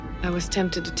I was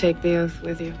tempted to take the oath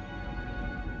with you.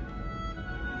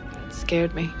 It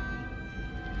scared me.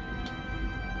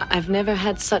 I've never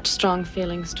had such strong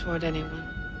feelings toward anyone.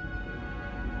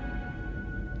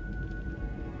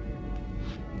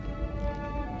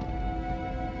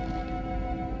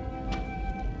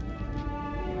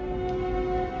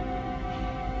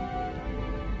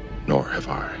 Nor have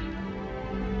I.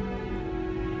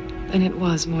 Then it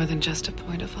was more than just a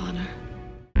point of honor.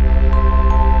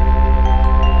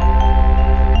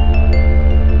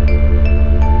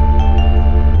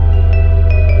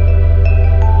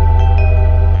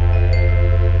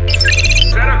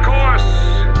 Set a course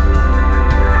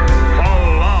for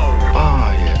love.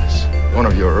 Ah, yes. One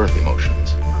of your earth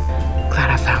emotions. Glad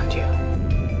I found you.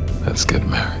 Let's get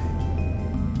married.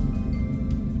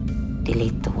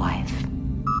 Delete the wife.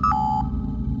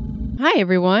 Hi,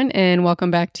 everyone, and welcome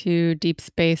back to Deep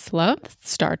Space Love,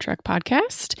 Star Trek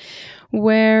podcast,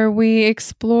 where we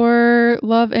explore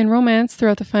love and romance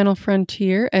throughout the final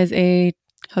frontier as a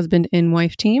husband and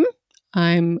wife team.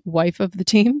 I'm wife of the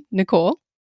team, Nicole.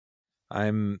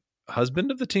 I'm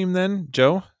husband of the team then,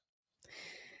 Joe?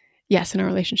 Yes, in our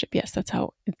relationship, yes, that's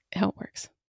how it works.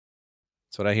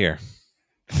 That's what I hear.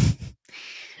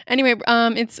 Anyway,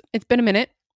 it's been a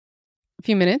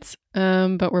few minutes,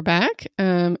 but we're back.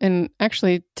 And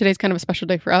actually, today's kind of a special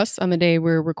day for us. On the day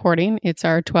we're recording, it's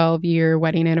our 12-year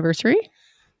wedding anniversary.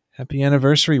 Happy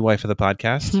anniversary, wife of the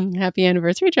podcast. Happy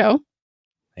anniversary, Joe.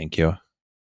 Thank you.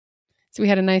 So we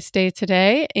had a nice day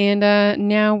today, and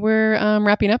now we're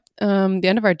wrapping up the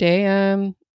end of our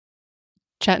day,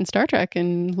 chatting Star Trek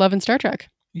and loving Star Trek.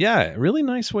 Yeah, really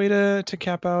nice way to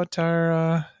cap out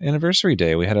our anniversary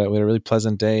day. We had a really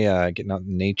pleasant day, getting out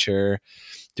in nature,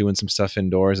 doing some stuff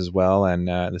indoors as well, and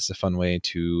this is a fun way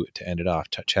to end it off.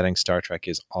 Chatting Star Trek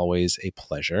is always a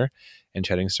pleasure, and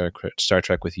chatting Star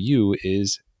Trek with you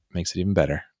makes it even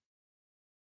better.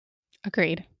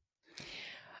 Agreed.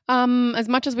 As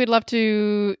much as we'd love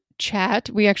to chat,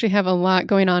 we actually have a lot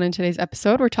going on in today's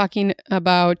episode. We're talking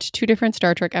about 2 different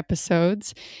Star Trek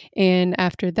episodes, and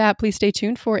after that, please stay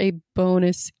tuned for a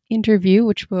bonus interview,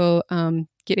 which we'll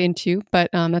get into. But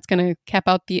that's going to cap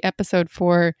out the episode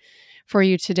for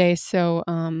you today. So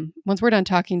once we're done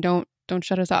talking, don't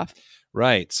shut us off.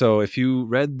 Right. So if you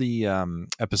read the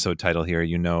episode title here,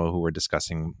 you know who we're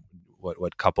discussing,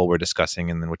 what couple we're discussing,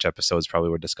 and then which episodes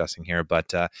probably we're discussing here.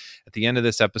 But at the end of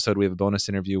this episode, we have a bonus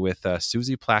interview with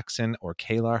Suzie Plakson, or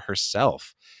EHLEYR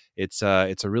herself. It's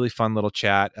a really fun little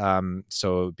chat.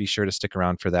 So be sure to stick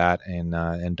around for that,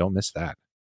 and don't miss that.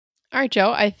 All right,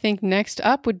 Joe. I think next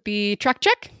up would be Trek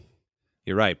Check.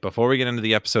 You're right. Before we get into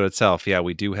the episode itself, yeah,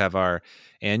 we do have our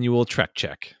annual Trek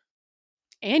Check.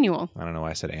 Annual. I don't know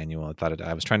why I said annual.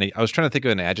 I was trying to think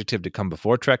of an adjective to come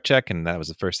before Trek Check, and that was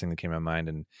the first thing that came to my mind,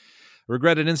 and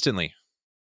regret it instantly.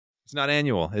 It's not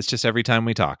annual. It's just every time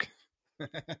we talk.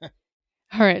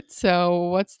 All right. So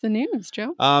what's the news,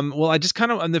 Joe? Well, I just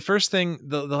kind of, on the first thing,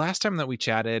 the last time that we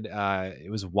chatted,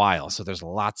 it was a while. So there's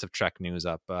lots of Trek news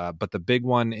up. But the big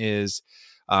one is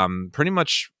pretty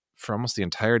much for almost the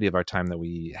entirety of our time that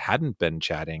we hadn't been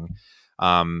chatting,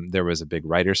 there was a big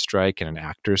writer's strike and an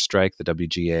actor's strike. The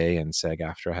WGA and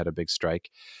SAG-AFTRA had a big strike.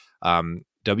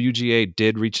 WGA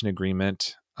did reach an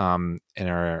agreement and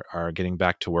are getting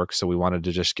back to work. So we wanted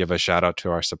to just give a shout out to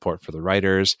our support for the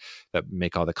writers that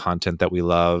make all the content that we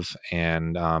love,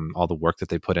 and all the work that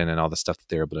they put in, and all the stuff that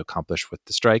they're able to accomplish with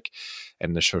the strike,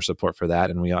 and to show support for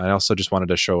that. And I also just wanted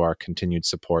to show our continued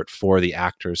support for the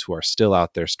actors who are still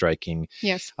out there striking.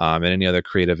 Yes. And any other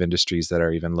creative industries that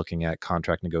are even looking at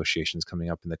contract negotiations coming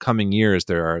up in the coming years.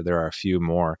 There are a few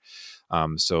more.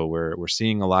 So we're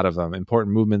seeing a lot of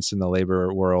important movements in the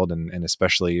labor world, and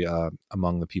especially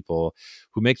among the people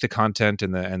who make the content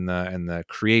and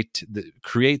create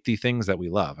the things that we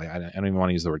love. I don't even want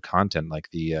to use the word content, like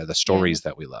the stories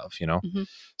that we love, you know. Mm-hmm.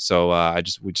 So I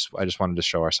just wanted to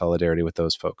show our solidarity with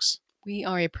those folks. We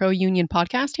are a pro-union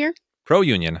podcast here.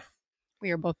 Pro-union.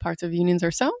 We are both parts of unions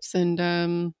ourselves,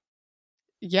 and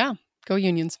yeah, go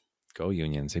unions. Go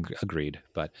unions, agreed.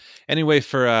 But anyway,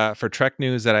 for Trek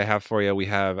news that I have for you, we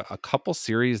have a couple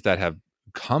series that have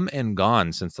come and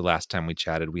gone since the last time we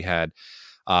chatted. We had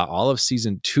all of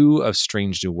season 2 of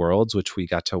Strange New Worlds, which we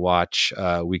got to watch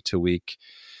week to week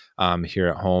here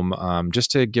at home.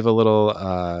 Just to give a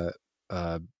little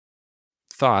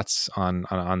thoughts on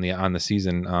the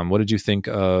season. What did you think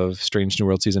of Strange New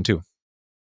World season 2?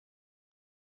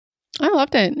 I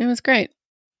loved it. It was great.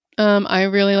 I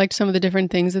really liked some of the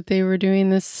different things that they were doing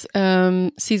this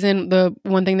season. The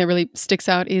one thing that really sticks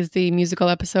out is the musical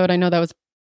episode. I know that was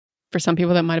for some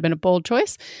people that might have been a bold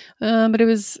choice, but it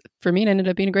was, for me, it ended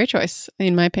up being a great choice,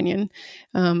 in my opinion,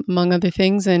 among other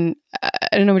things. And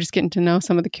I don't know, we're just getting to know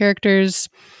some of the characters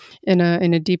in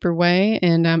a deeper way.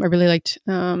 And I really liked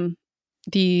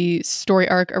the story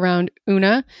arc around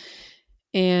Una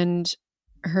and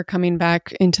her coming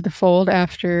back into the fold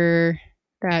after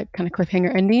that kind of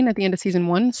cliffhanger ending at the end of season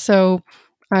 1. So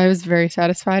I was very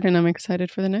satisfied, and I'm excited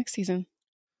for the next season.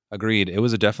 Agreed. It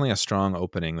was definitely a strong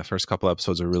opening. The first couple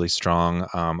episodes are really strong.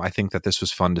 I think that this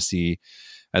was fun to see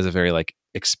as a very like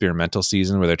experimental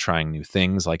season where they're trying new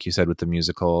things. Like you said, with the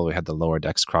musical, we had the Lower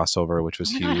Decks crossover, which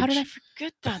was huge. God, how did I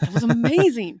forget that? That was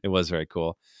amazing. It was very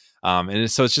cool.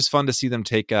 So it's just fun to see them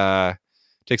take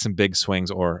some big swings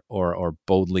or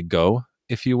boldly go,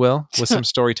 if you will, with some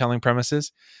storytelling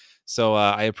premises. So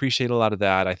I appreciate a lot of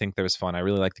that. I think there was fun. I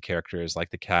really like the characters,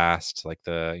 like the cast, like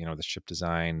the the ship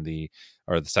design, the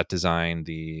set design,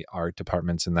 the art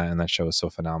departments in that show is so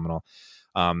phenomenal.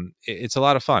 It's a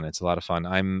lot of fun. It's a lot of fun.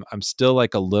 I'm still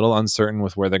like a little uncertain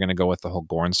with where they're going to go with the whole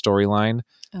Gorn storyline.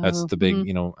 That's the big,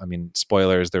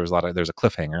 spoilers. There's a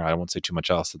cliffhanger. I won't say too much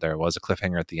else. That there was a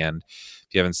cliffhanger at the end. If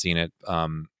you haven't seen it,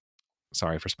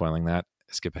 sorry for spoiling that.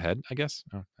 Skip ahead, I guess.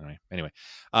 Oh, anyway.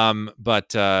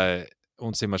 But I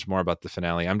won't say much more about the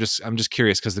finale. I'm just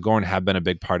curious because the Gorn have been a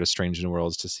big part of Strange New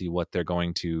Worlds to see what they're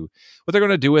going to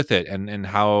do with it, and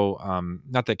how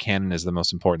not that canon is the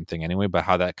most important thing anyway, but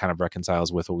how that kind of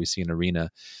reconciles with what we see in Arena.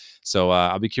 So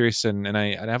I'll be curious, and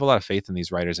I have a lot of faith in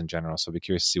these writers in general. So I'll be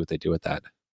curious to see what they do with that.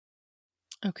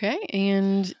 Okay,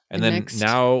 and then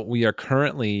now we are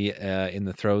currently in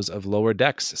the throes of Lower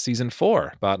Decks season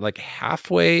 4, about like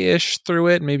halfway-ish through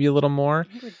it, maybe a little more.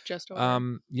 I think we're just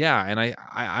over. Yeah, and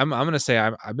I'm gonna say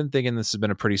I've been thinking this has been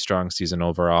a pretty strong season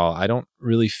overall. I don't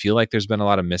really feel like there's been a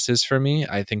lot of misses for me.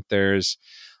 I think there's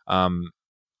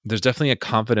definitely a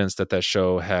confidence that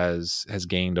show has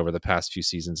gained over the past few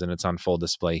seasons, and it's on full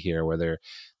display here, where they're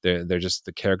just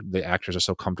the actors are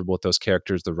so comfortable with those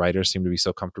characters, the writers seem to be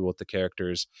so comfortable with the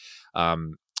characters,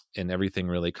 and everything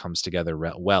really comes together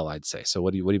well, I'd say. So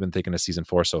what have you been thinking of season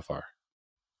 4 so far?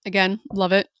 Again,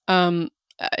 love it. When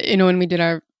we did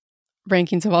our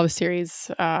rankings of all the series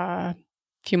a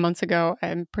few months ago,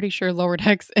 I'm pretty sure Lower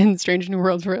Decks and Strange New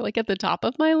Worlds were like at the top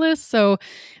of my list. So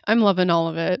I'm loving all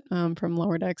of it, from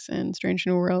Lower Decks and Strange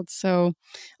New Worlds. So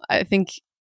I think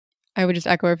I would just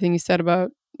echo everything you said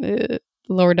about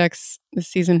Lower Decks. This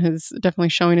season has definitely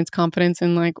showing its confidence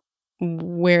in like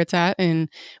where it's at and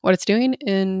what it's doing.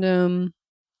 And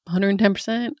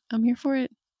 110%, I'm here for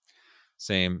it.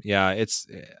 Same. Yeah,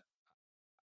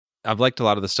 I've liked a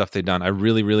lot of the stuff they've done. I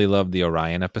really, really loved the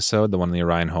Orion episode, the one in the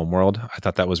Orion homeworld. I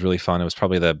thought that was really fun. It was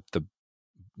probably the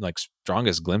like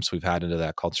strongest glimpse we've had into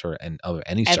that culture and of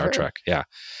any Star Trek. Yeah.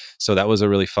 So that was a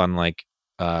really fun like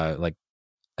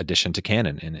addition to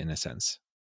canon in a sense.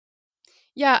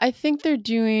 Yeah, I think they're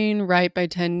doing right by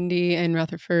Tendi and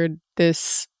Rutherford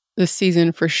this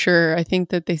season for sure. I think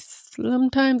that they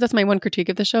sometimes, that's my one critique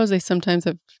of the show, is they sometimes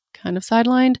have kind of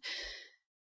sidelined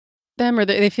them, or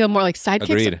they feel more like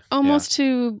sidekicks almost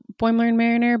to Boimler and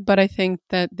Mariner, but I think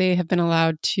that they have been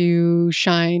allowed to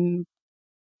shine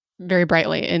very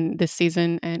brightly in this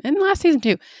season and last season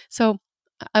too. So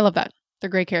I love that. They're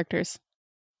great characters.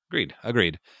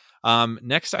 Agreed.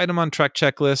 Next item on Trek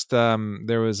checklist,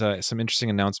 there was some interesting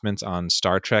announcements on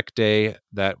Star Trek Day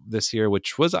that this year,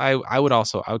 which was I would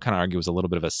kind of argue was a little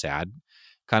bit of a sad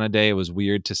kind of day. It was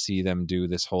weird to see them do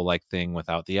this whole like thing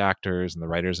without the actors and the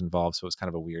writers involved, so it was kind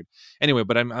of a weird. Anyway,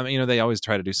 but I'm they always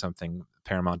try to do something.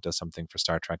 Paramount does something for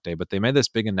Star Trek Day, but they made this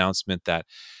big announcement that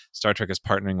Star Trek is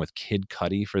partnering with Kid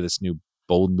Cudi for this new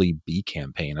Boldly Be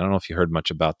campaign. I don't know if you heard much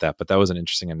about that, but that was an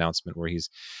interesting announcement where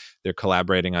they're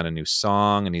collaborating on a new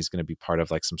song, and he's going to be part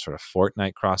of like some sort of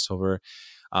Fortnite crossover.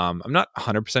 I'm not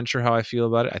 100% sure how I feel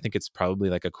about it. I think it's probably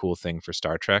like a cool thing for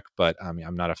Star Trek, but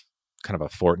I'm not a kind of a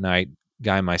Fortnite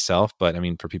guy myself, but I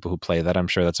mean, for people who play that, I'm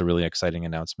sure that's a really exciting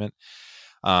announcement.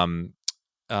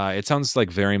 It sounds like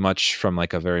very much from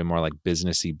like a very more like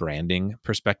businessy branding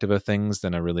perspective of things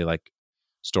than a really like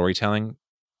storytelling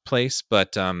place,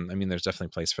 but there's definitely a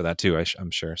place for that too,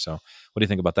 I'm sure. So what do you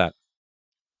think about that?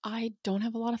 I don't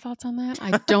have a lot of thoughts on that.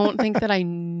 I don't think that I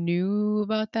knew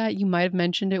about that. You might have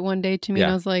mentioned it one day to me, and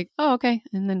I was like, oh, okay,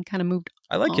 and then kind of moved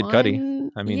I like Kid Cudi.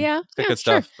 I mean, it's got good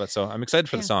stuff, but so I'm excited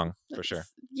for the song for sure.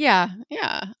 Yeah.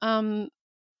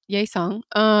 Yay song.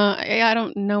 I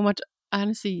don't know much.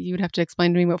 Honestly, you would have to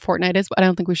explain to me what Fortnite is, but I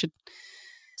don't think we should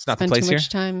it's not spend the place too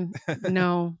much here. time.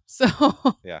 No. So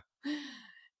yeah.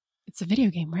 It's a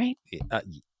video game, right?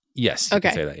 Yes. You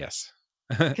could say that, yes.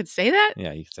 You could say that?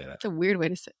 Yeah, you could say that. It's a weird way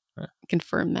to say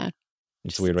confirm that.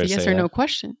 It's a weird way to say yes or no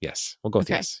question. Yes. We'll go with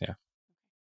yes. Yeah.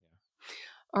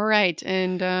 All right.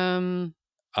 And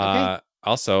okay.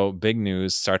 Also, big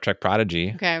news, Star Trek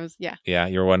Prodigy. Okay, Yeah,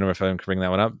 you're wondering if I can bring that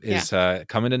one up. Is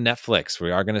coming to Netflix. We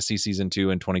are going to see season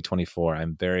 2 in 2024.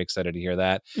 I'm very excited to hear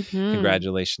that. Mm-hmm.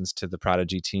 Congratulations to the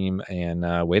Prodigy team,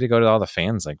 and way to go to all the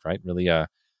fans. Like, right, really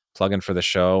plugging for the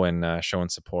show and showing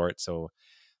support. So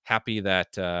happy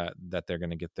that that they're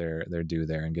going to get their due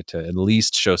there and get to at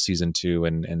least show season 2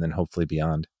 and then hopefully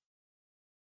beyond.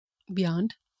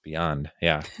 Beyond,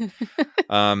 yeah.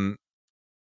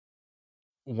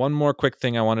 One more quick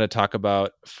thing I wanted to talk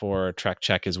about for Trek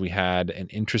Check is we had an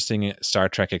interesting Star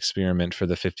Trek experiment for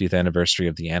the 50th anniversary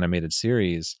of the animated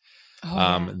series.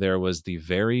 There was the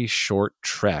Very Short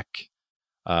Trek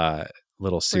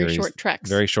little series.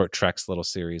 Very Short Treks little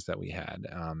series that we had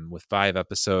with 5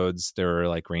 episodes. They were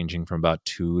like ranging from about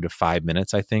 2 to 5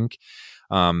 minutes, I think,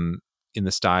 in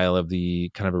the style of the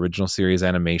kind of original series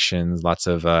animations. Lots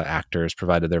of actors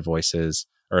provided their voices,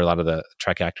 or a lot of the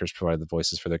Trek actors provided the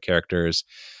voices for their characters.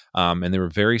 And they were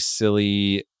very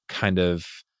silly kind of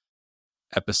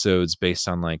episodes based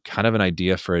on like kind of an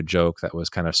idea for a joke that was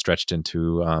kind of stretched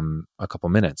into a couple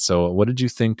minutes. So what did you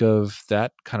think of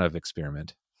that kind of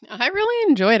experiment? I really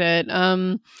enjoyed it.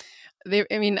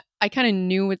 I kind of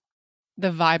knew what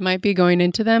the vibe might be going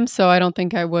into them, so I don't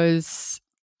think I was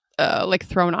like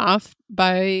thrown off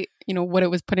by, what it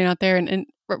was putting out there. And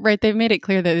right, they've made it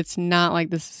clear that it's not like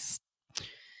this.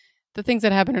 The things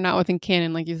that happen are not within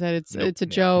canon, like you said. It's a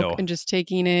joke and just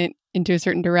taking it into a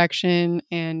certain direction.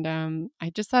 And I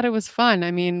just thought it was fun.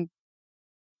 I mean,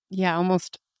 yeah,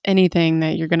 almost anything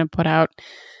that you're going to put out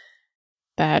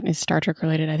that is Star Trek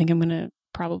related, I think I'm going to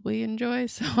probably enjoy.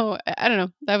 So I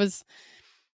don't know.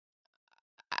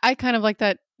 I kind of like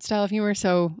that style of humor.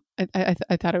 So I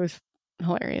thought it was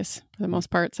hilarious for the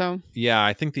most part. So yeah,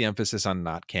 I think the emphasis on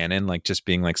not canon, like just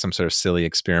being like some sort of silly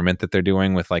experiment that they're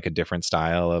doing with like a different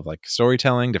style of like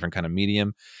storytelling, different kind of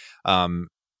medium.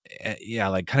 Yeah,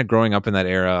 like kind of growing up in that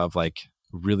era of like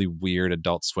really weird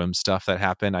Adult Swim stuff that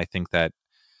happened. I think that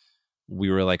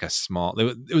we were like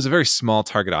it was a very small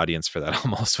target audience for that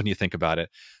almost when you think about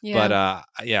it. Yeah.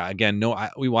 But yeah, again,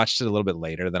 we watched it a little bit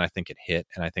later than I think it hit.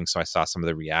 And I think so I saw some of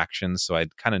the reactions. So I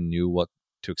kind of knew what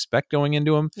to expect going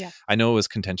into them. Yeah. I know it was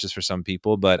contentious for some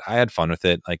people, but I had fun with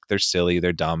it. Like they're silly,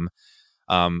 they're dumb.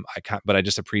 But I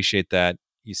just appreciate that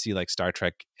you see like Star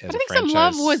Trek as a franchise. I think some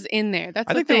love was in there.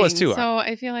 I think there was too. So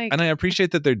I feel like, and I appreciate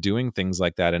that they're doing things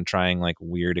like that and trying like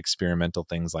weird experimental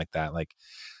things like that. Like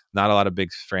not a lot of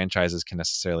big franchises can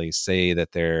necessarily say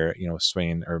that they're,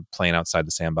 swinging or playing outside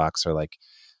the sandbox or like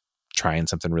trying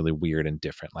something really weird and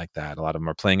different like that. A lot of them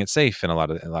are playing it safe, and a lot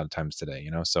of times today,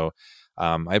 So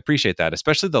I appreciate that.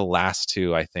 Especially the last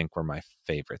 2, I think, were my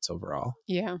favorites overall.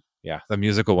 Yeah. Yeah. The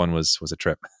musical one was a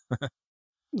trip.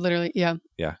 Literally. Yeah.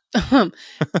 Yeah.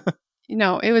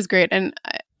 It was great. And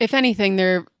if anything,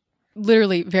 they're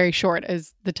literally very short,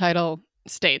 as the title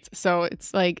states. So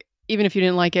it's like, even if you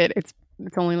didn't like it, it's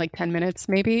only like 10 minutes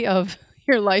maybe of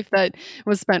your life that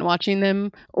was spent watching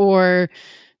them, or,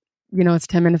 it's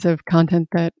 10 minutes of content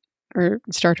or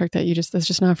Star Trek that's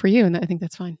just not for you. And I think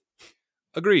that's fine.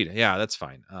 Agreed. Yeah, that's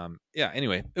fine. Yeah.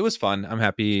 Anyway, it was fun. I'm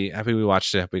happy we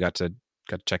watched it. We got to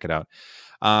check it out.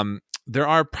 There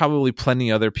are probably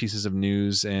plenty other pieces of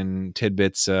news and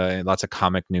tidbits. Lots of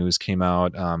comic news came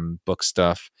out, book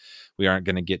stuff we aren't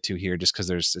going to get to here just because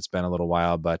it's been a little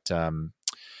while, but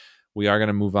we are going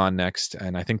to move on next.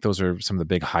 And I think those are some of the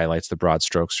big highlights, the broad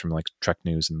strokes from like Trek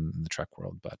news and the Trek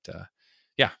world. But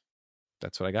yeah,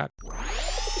 that's what I got.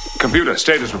 Computer,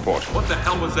 status report. What the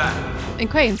hell was that?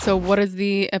 And so what is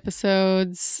the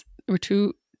episodes, or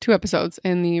two episodes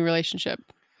in the relationship?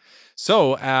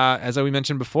 So as we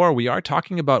mentioned before, we are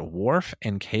talking about WORF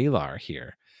and EHLEYR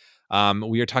here.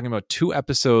 We are talking about 2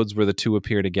 episodes where the 2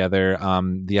 appear together.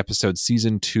 The episode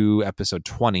season 2, episode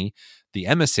 20, The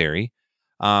Emissary.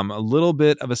 A little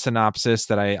bit of a synopsis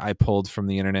that I pulled from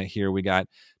the internet here. We got: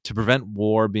 to prevent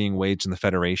war being waged in the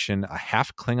Federation, a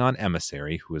half-Klingon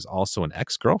emissary, who is also an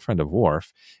ex-girlfriend of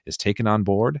Worf, is taken on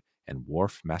board, and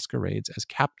Worf masquerades as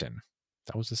captain.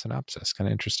 That was the synopsis. Kind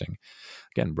of interesting.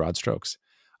 Again, broad strokes.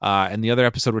 And the other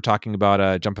episode we're talking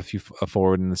about, jump a few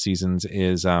forward in the seasons,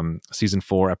 is season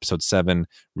 4, episode 7,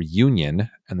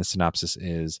 Reunion. And the synopsis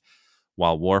is: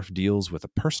 while Worf deals with a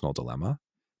personal dilemma,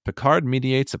 Picard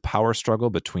mediates a power struggle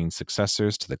between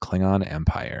successors to the Klingon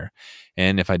Empire.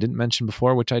 And if I didn't mention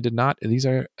before, which I did not, these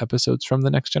are episodes from The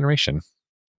Next Generation.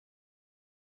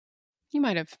 You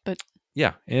might have, but...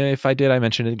 yeah, if I did, I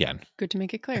mentioned it again. Good to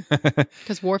make it clear.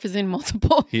 Because Worf is in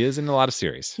multiple. He is in a lot of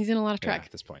series. He's in a lot of Trek.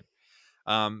 At this point.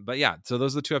 But yeah, so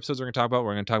those are the two episodes we're going to talk about.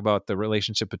 We're going to talk about the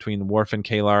relationship between Worf and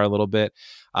K'Ehleyr a little bit.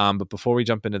 But before we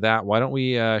jump into that, why don't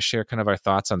we share kind of our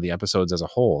thoughts on the episodes as a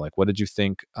whole? Like, what did you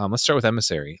think? Let's start with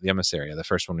Emissary, the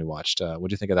first one we watched. What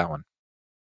did you think of that one?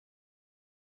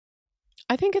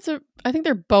 I think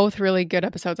they're both really good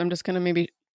episodes. I'm just going to maybe,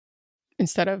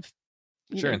 instead of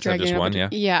just one,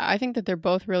 yeah, I think that they're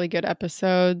both really good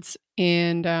episodes.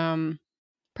 And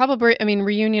probably, I mean,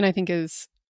 Reunion, I think, is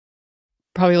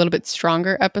probably a little bit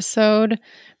stronger episode,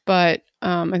 but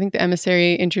I think the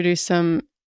Emissary introduced some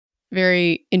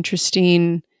very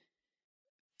interesting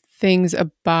things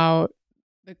about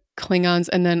the Klingons,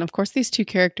 and then of course these two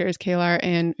characters, K'Ehleyr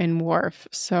and Worf.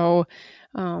 So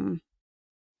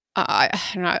I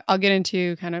don't know, I'll get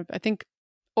into kind of, I think,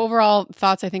 overall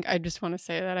thoughts. I think I just want to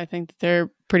say that I think that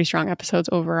they're pretty strong episodes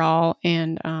overall,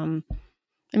 and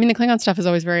I mean, the Klingon stuff is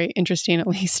always very interesting, at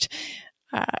least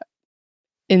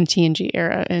in TNG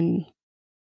era, and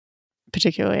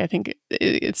particularly I think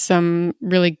it's some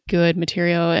really good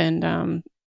material, and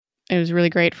it was really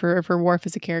great for Worf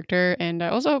as a character, and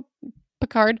also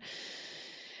Picard,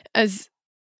 as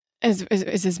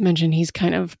is mentioned, he's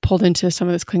kind of pulled into some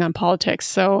of this Klingon politics,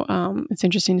 so it's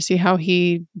interesting to see how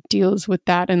he deals with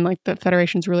that, and like the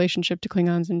Federation's relationship to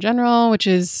Klingons in general, which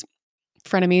is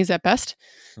frenemies at best.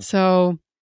 So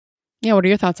yeah, what are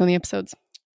your thoughts on the episodes?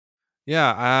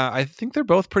 Yeah, I think they're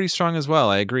both pretty strong as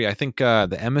well. I agree. I think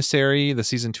the Emissary, the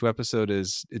season 2 episode,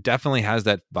 it definitely has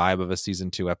that vibe of a season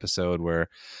 2 episode where,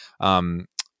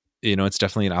 it's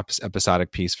definitely an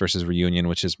episodic piece versus Reunion,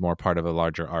 which is more part of a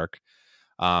larger arc.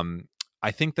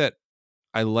 I think that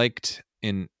I liked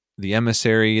in the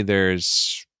Emissary,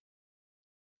 there's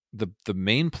the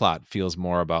main plot feels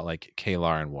more about like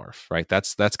K'Ehleyr and Worf, right?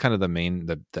 That's kind of the main,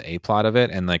 the A plot of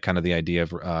it. And like kind of the idea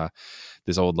of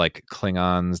this old like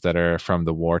Klingons that are from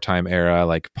the wartime era,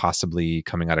 like possibly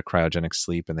coming out of cryogenic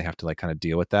sleep, and they have to like kind of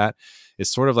deal with that.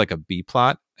 It's sort of like a B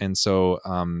plot. And so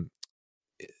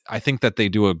I think that they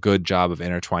do a good job of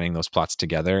intertwining those plots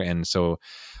together. And so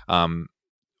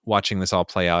watching this all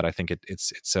play out, I think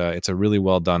it's a really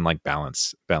well done like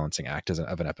balancing act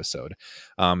of an episode.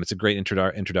 It's a great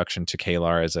introduction to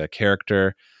K'Ehleyr as a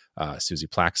character. Suzie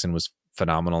Plakson was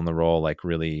phenomenal in the role. Like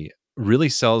really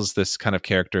sells this kind of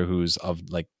character who's of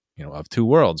like, of two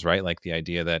worlds, right? Like the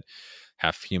idea that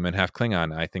half human, half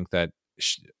Klingon. I think that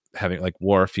having like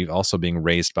Worf, he's also being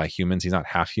raised by humans. He's not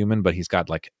half human, but he's got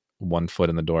like one foot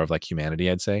in the door of like humanity,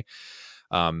 I'd say.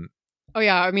 Oh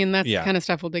yeah, I mean, that's the kind of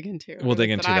stuff we'll dig into. We'll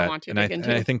dig into that. And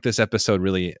I think this episode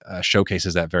really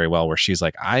showcases that very well, where she's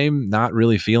like, I'm not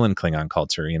really feeling Klingon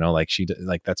culture,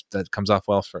 like that comes off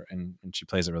well and she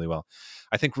plays it really well.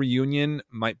 I think Reunion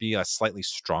might be a slightly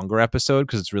stronger episode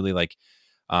because it's really like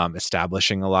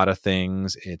establishing a lot of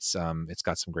things. It's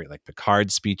got some great like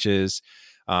Picard speeches.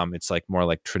 It's like more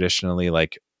like traditionally,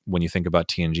 like when you think about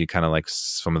TNG, kind of like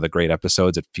some of the great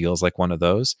episodes, it feels like one of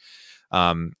those.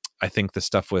 I think the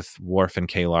stuff with Worf and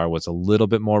K'Ehleyr was a little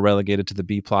bit more relegated to the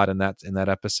B plot in that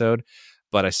episode,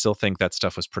 but I still think that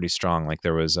stuff was pretty strong. Like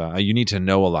there was, you need to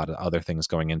know a lot of other things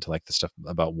going into like the stuff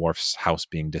about Worf's house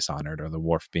being dishonored, or the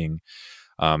Worf being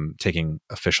taking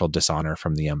official dishonor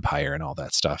from the Empire and all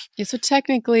that stuff. Yeah. So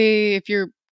technically, if you're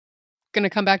going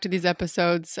to come back to these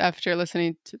episodes after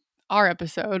listening to our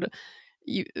episode,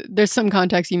 there's some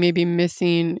context you may be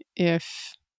missing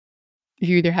if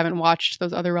you either haven't watched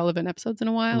those other relevant episodes in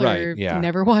a while, right, or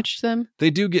never watched them. They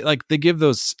do get like, they give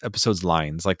those episodes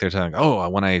lines, like they're telling,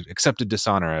 when I accepted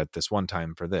dishonor at this one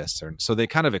time for this, or so they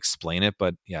kind of explain it.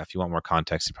 But yeah, if you want more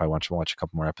context, you probably want to watch a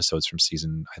couple more episodes from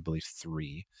season, I believe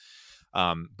 3.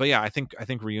 But yeah, I think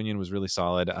Reunion was really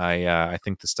solid. I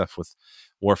think the stuff with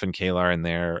Worf and K'Ehleyr in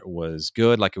there was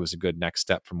good. Like it was a good next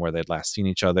step from where they'd last seen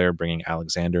each other. Bringing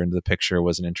Alexander into the picture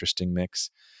was an interesting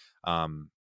mix.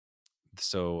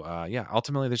 So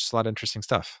ultimately there's just a lot of interesting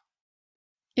stuff.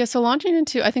 Yeah. So launching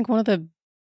into, I think one of the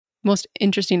most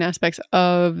interesting aspects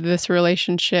of this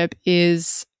relationship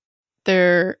is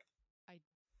their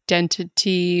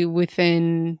identity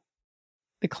within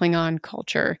the Klingon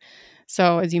culture.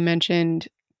 So as you mentioned,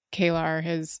 K'Ehleyr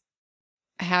is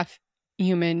half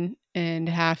human and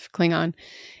half Klingon,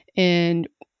 and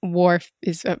Worf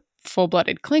is a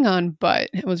full-blooded Klingon, but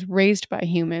was raised by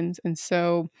humans. And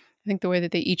so I think the way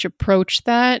that they each approach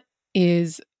that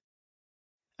is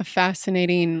a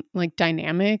fascinating like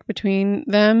dynamic between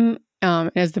them,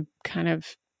 as the kind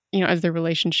of, as the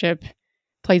relationship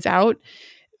plays out,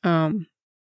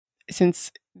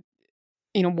 since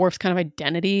Worf's kind of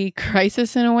identity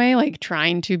crisis in a way, like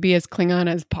trying to be as Klingon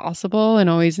as possible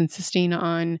and always insisting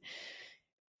on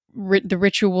the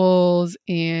rituals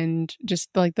and just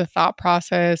like the thought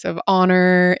process of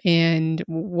honor and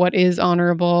what is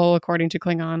honorable according to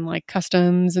Klingon like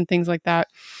customs and things like that.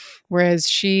 Whereas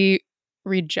she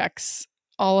rejects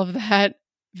all of that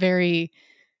very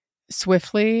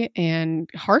swiftly and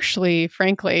harshly,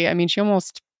 frankly. I mean, she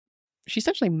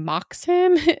essentially mocks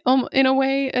him in a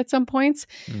way at some points.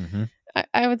 Mm-hmm.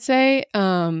 I would say,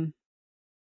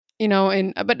 you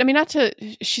know, but I mean,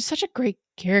 she's such a great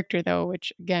character though,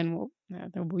 which again,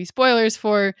 there will be spoilers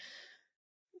for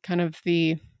kind of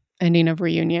the ending of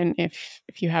Reunion.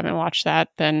 If you haven't watched that,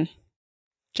 then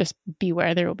just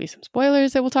beware, there will be some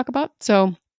spoilers that we'll talk about.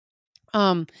 So,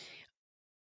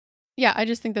 yeah, I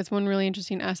just think that's one really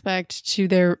interesting aspect to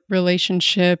their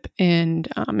relationship and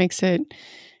makes it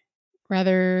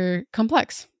rather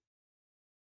complex.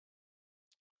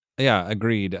 Yeah,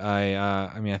 agreed.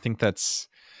 I mean, I think that's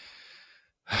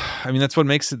what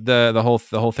makes it the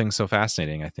whole thing so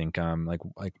fascinating. I think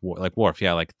like Worf,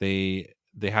 yeah, like they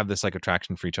have this like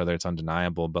attraction for each other. It's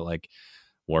undeniable, but like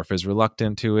Worf is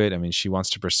reluctant to it. I mean, she wants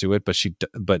to pursue it,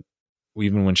 but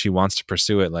even when she wants to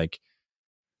pursue it, like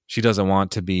she doesn't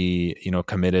want to be, you know,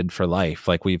 committed for life.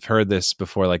 Like we've heard this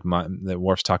before, like that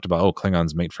Worf's talked about, oh,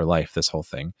 Klingons mate for life, this whole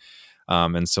thing.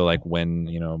 And so like when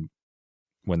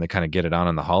they kind of get it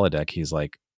on the holodeck, he's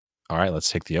like, all right, let's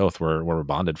take the oath. We're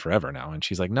bonded forever now. And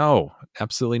she's like, no,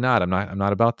 absolutely not. I'm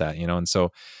not about that, you know? And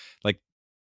so like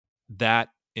that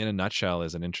in a nutshell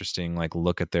is an interesting like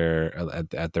look at their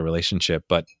relationship.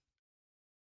 But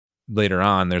later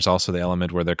on, there's also the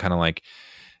element where they're kind of like,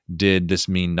 did this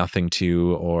mean nothing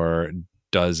to, or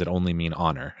does it only mean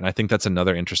honor? And I think that's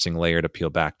another interesting layer to peel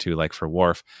back to. Like for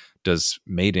Worf, does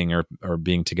mating or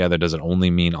being together, does it only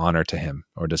mean honor to him,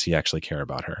 or does he actually care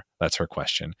about her? That's her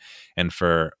question. And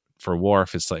for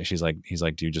Worf, it's like he's like,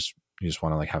 do you just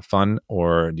want to like have fun,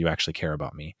 or do you actually care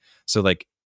about me? So like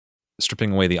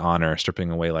stripping away the honor,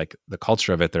 stripping away like the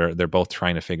culture of it, they're both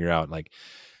trying to figure out like,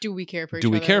 do we care for each do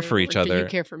other? we care for each other? Do you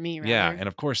care for me? Rather? Yeah, and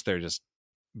of course they're just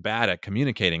bad at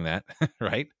communicating that,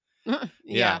 right?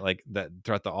 Yeah, like that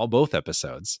throughout both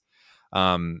episodes.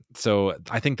 So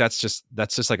I think that's just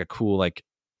like a cool like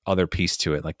other piece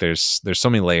to it. Like there's so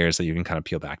many layers that you can kind of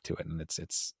peel back to it, and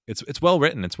it's well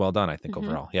written, it's well done, I think.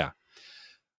 Overall. Yeah,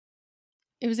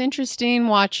 it was interesting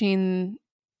watching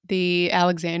the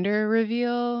Alexander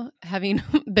reveal, having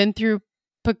been through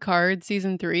Picard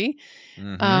season 3.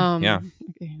 Mm-hmm. Yeah,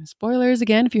 spoilers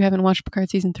again if you haven't watched Picard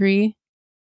season 3,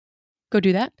 go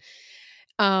do that.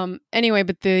 Anyway,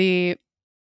 but the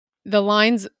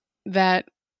lines that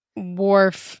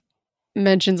Worf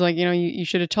mentions, like, you know, you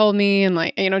should have told me, and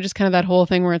like, you know, just kind of that whole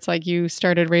thing where it's like, you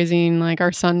started raising like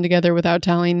our son together without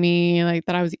telling me like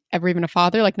that I was ever even a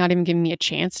father, like not even giving me a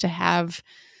chance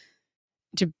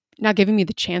not giving me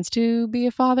the chance to be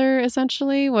a father,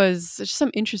 essentially, was just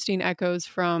some interesting echoes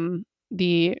from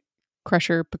the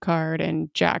Crusher, Picard,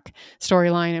 and Jack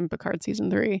storyline in Picard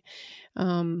season 3.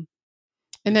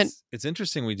 And then it's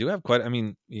interesting. We do have quite. I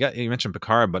mean, you mentioned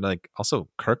Picard, but like also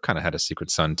Kirk kind of had a secret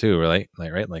son too, right?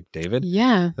 Like David.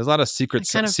 Yeah, there's a lot of secret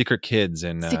kids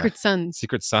and secret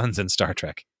sons in Star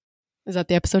Trek. Is that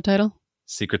the episode title?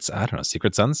 Secrets. I don't know.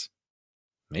 Secret sons.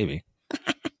 Maybe.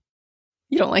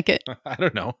 You don't like it. I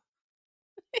don't know.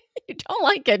 You don't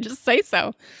like it. Just say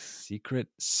so. Secret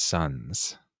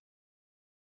sons.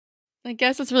 I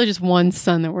guess it's really just one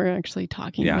son that we're actually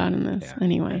talking about in this. Yeah.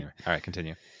 Anyway. All right,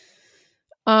 continue.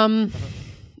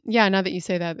 Yeah, now that you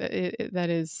say that,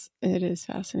 it is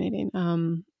fascinating.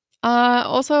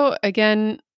 Also,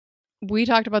 again, we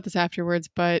talked about this afterwards,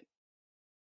 but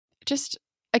just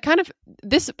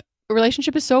this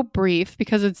relationship is so brief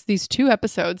because it's these 2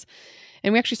 episodes,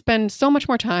 and we actually spend so much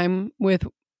more time with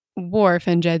Worf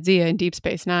and Jadzia in Deep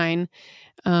Space Nine.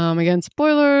 Again,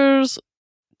 spoilers.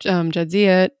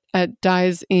 Jadzia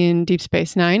dies in Deep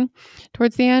Space Nine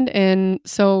towards the end, and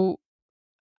so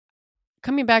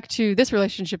coming back to this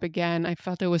relationship again, I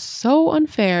felt it was so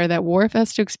unfair that Worf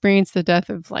has to experience the death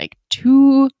of like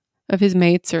 2 of his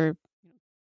mates, or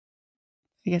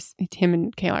I guess him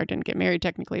and K'Ehleyr didn't get married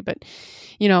technically, but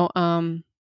you know,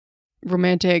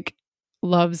 romantic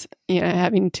loves, you know,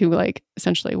 having to like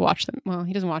essentially watch them. Well,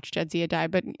 he doesn't watch Jadzia die,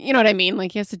 but you know what I mean?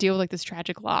 Like he has to deal with like this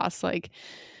tragic loss. Like,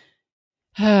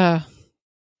 I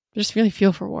just really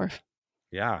feel for Worf.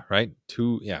 Yeah, right.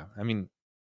 Yeah. I mean,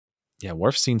 yeah,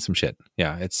 Worf's seen some shit.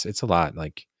 Yeah, it's a lot.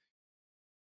 Like,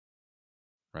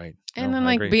 right. And then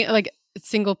like being like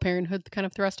single parenthood kind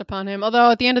of thrust upon him.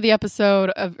 Although at the end of the episode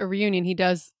of a reunion, he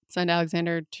does send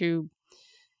Alexander to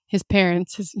his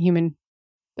parents, his human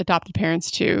adopted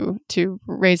parents, to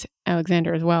raise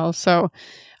Alexander as well. So,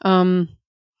 and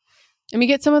we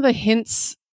get some of the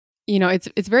hints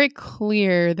it's very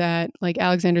clear that like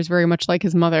Alexander's very much like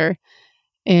his mother,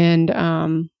 and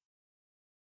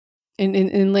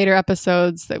in later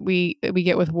episodes that we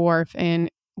get with Worf, and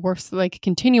Worf's like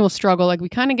continual struggle, like we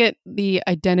kind of get the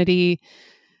identity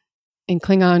and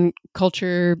Klingon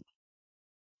culture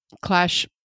clash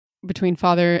between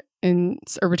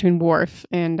between Worf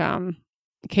and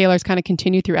K'Ehleyr's kind of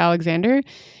continue through Alexander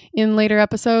in later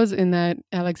episodes, in that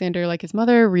Alexander, like his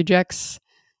mother, rejects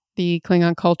the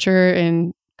Klingon culture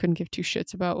and couldn't give two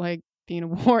shits about like being a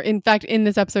war. In fact, in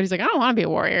this episode, he's like, I don't want to be a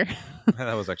warrior.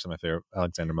 That was actually my favorite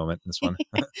Alexander moment in this one.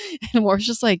 And Worf's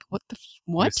just like, what?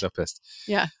 He's so pissed.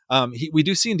 Yeah. We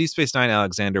do see in Deep Space Nine,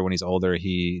 Alexander, when he's older,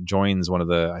 he joins one of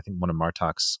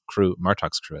Martok's crew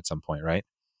at some point, right?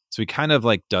 So he kind of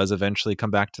like does eventually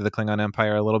come back to the Klingon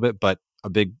Empire a little bit, but a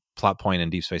big plot point in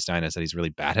Deep Space Nine is that he's really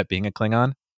bad at being a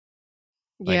Klingon.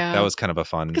 Like, yeah, that was kind of a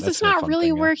fun, because it's not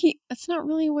really where he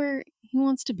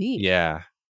wants to be. Yeah,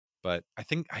 but I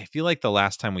feel like the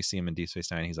last time we see him in Deep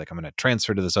Space Nine, he's like, I'm going to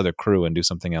transfer to this other crew and do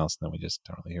something else, and then we just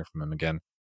don't really hear from him again.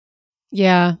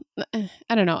 Yeah,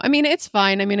 I don't know. I mean, it's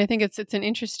fine. I mean, I think it's an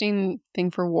interesting thing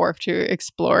for Worf to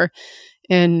explore,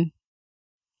 and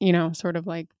sort of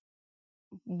like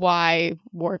why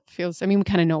Worf feels. I mean, we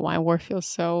kind of know why Worf feels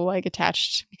so like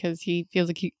attached, because he feels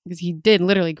like because he did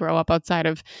literally grow up outside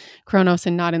of Kronos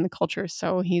and not in the culture,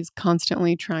 so he's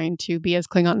constantly trying to be as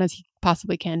Klingon as he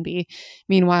possibly can be.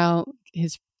 Meanwhile,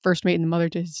 his first mate and the mother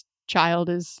to his child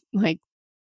is like,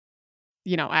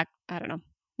 I don't know,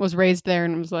 was raised there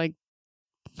and was like,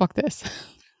 fuck this.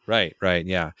 Right,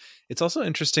 yeah. It's also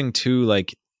interesting too,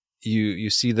 like you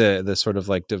see the sort of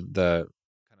like the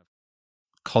kind of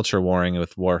culture warring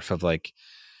with Worf of like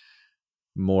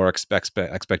more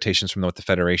expectations from what the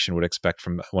Federation would expect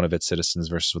from one of its citizens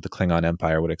versus what the Klingon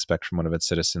Empire would expect from one of its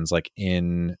citizens, like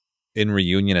in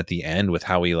Reunion at the end, with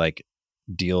how he like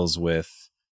deals with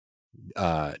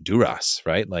Duras,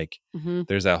 right? Like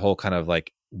there's that whole kind of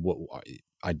like,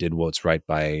 I did what's right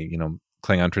by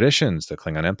Klingon traditions. The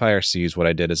Klingon Empire sees what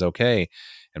I did as okay,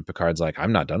 and Picard's like,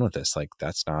 I'm not done with this. Like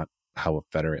that's not how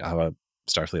a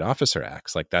Starfleet officer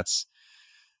acts. Like that's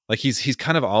like he's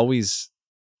kind of always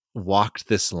walked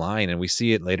this line, and we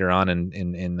see it later on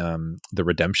in the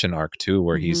redemption arc too,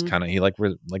 where he's kind of he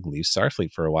leaves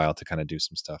Starfleet for a while to kind of do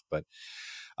some stuff. But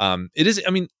it is,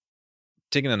 I mean,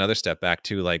 taking another step back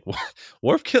too, like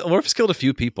Worf's killed a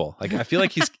few people. Like I feel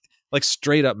like he's like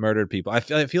straight up murdered people. I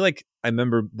feel like I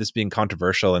remember this being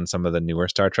controversial in some of the newer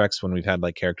Star Treks when we've had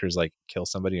like characters like kill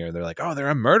somebody, or they're like, oh, they're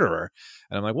a murderer,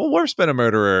 and I'm like, well, Worf's been a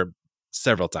murderer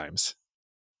several times.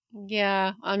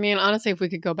 Yeah, I mean, honestly, if we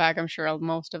could go back, I'm sure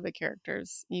most of the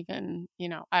characters, even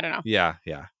I don't know. Yeah.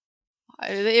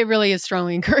 It really is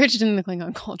strongly encouraged in the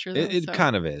Klingon culture. Though, it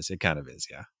kind of is.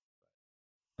 Yeah.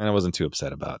 And I wasn't too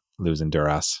upset about losing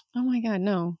Duras. Oh my god,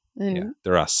 no. And yeah,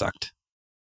 Duras sucked.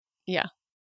 Yeah.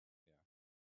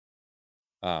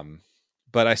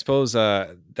 But I suppose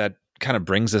that kind of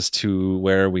brings us to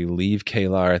where we leave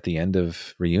K'Ehleyr at the end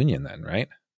of Reunion then, right?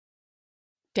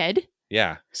 Dead?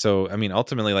 Yeah. So, I mean,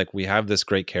 ultimately, like we have this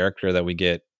great character that we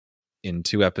get in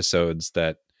 2 episodes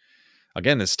that,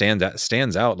 again, stands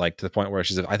out like to the point where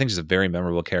I think she's a very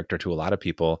memorable character to a lot of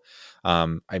people.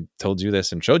 I told you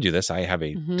this and showed you this. I have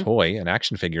a toy, an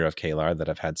action figure of K'Ehleyr that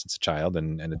I've had since a child,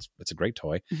 and it's a great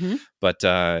toy.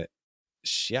 But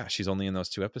she's only in those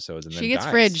 2 episodes, and she then gets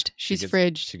dies. fridged. She's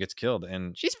fridged. She gets killed,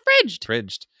 and she's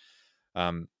fridged.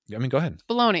 I mean, go ahead.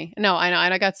 Baloney. No, I know.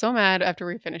 And I got so mad after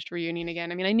we finished Reunion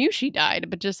again. I mean, I knew she died,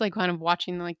 but just like kind of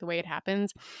watching like the way it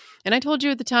happens. And I told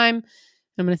you at the time,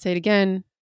 I'm going to say it again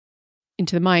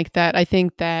into the mic, that I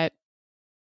think that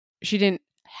she didn't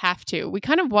have to. We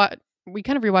kind of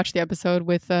rewatched the episode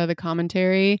with the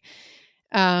commentary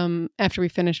after we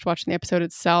finished watching the episode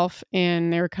itself,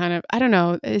 and they were kind of, I don't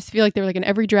know, I just feel like they were like, in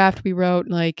every draft we wrote,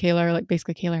 like K'Ehleyr, like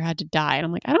basically K'Ehleyr had to die, and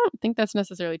I'm like, I don't think that's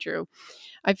necessarily true.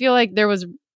 I feel like there was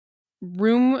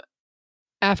room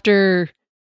after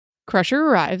Crusher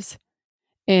arrives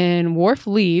and Worf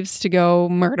leaves to go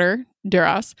murder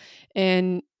Duras,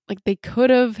 and like they could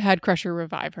have had Crusher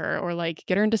revive her or like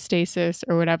get her into stasis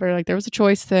or whatever. Like there was a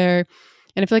choice there,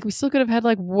 and I feel like we still could have had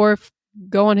like Worf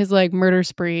go on his like murder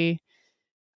spree,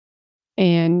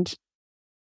 and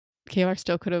K'Ehleyr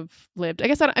still could have lived. I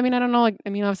guess I mean, I don't know. Like, I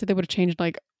mean, obviously they would have changed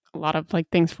like a lot of like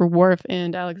things for Worf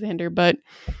and Alexander, but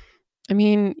I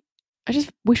mean, I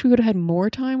just wish we would have had more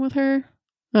time with her.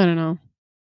 I don't know.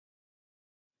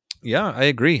 Yeah, I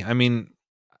agree. I mean,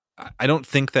 I don't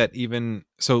think that even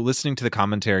so. Listening to the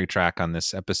commentary track on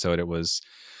this episode, it was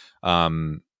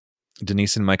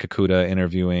Denise and Mike Akuda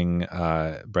interviewing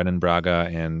Brennan Braga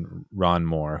and Ron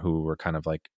Moore, who were kind of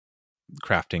like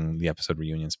crafting the episode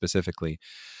Reunion specifically.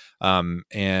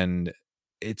 And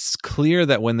it's clear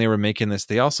that when they were making this,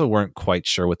 they also weren't quite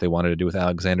sure what they wanted to do with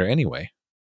Alexander anyway.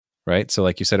 Right. So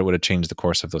like you said, it would have changed the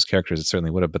course of those characters. It certainly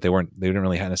would have, but they didn't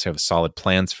really necessarily have solid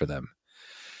plans for them.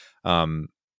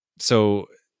 So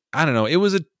I don't know. It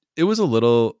was a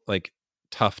little like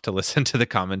tough to listen to the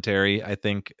commentary. I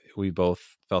think we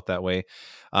both felt that way.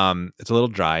 It's a little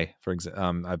dry. For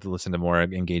example, I've listened to more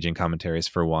engaging commentaries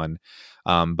for one.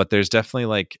 But there's definitely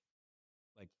like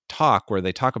talk where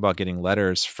they talk about getting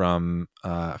letters from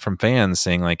fans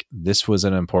saying like this was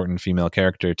an important female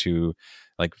character to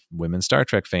like women Star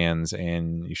Trek fans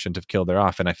and you shouldn't have killed her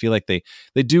off. And I feel like they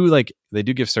do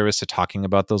give service to talking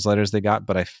about those letters they got,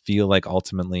 but I feel like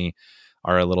ultimately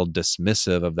are a little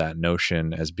dismissive of that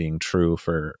notion as being true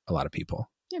for a lot of people.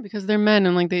 Yeah, because they're men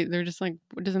and like they're just like,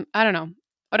 I don't know.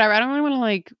 Whatever. I don't really want to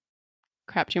like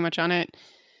crap too much on it.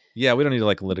 Yeah, we don't need to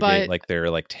like litigate like their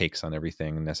like takes on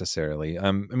everything necessarily.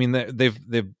 I mean they've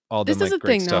all done like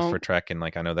great stuff for Trek, and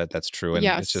like I know that's true, and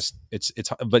it's just it's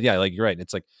but yeah, like you're right.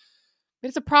 It's like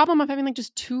it's a problem of having like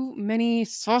just too many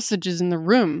sausages in the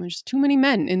room. There's too many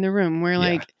men in the room where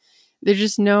like there's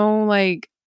just no like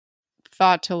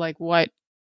thought to like what,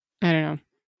 I don't know,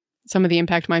 some of the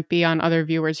impact might be on other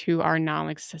viewers who are not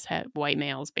like cishet white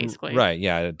males basically. Right.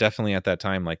 Yeah, definitely at that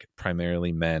time like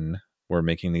primarily men were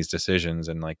making these decisions,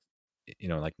 and like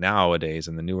like nowadays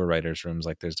in the newer writers' rooms,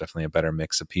 like there's definitely a better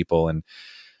mix of people, and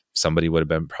somebody would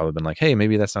have probably been like, hey,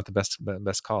 maybe that's not the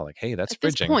best call. Like, hey, that's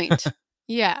bridging. At this point.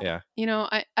 Yeah.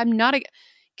 I'm not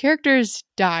characters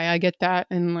die. I get that.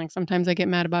 And like, sometimes I get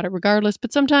mad about it regardless,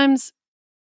 but sometimes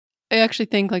I actually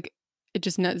think like it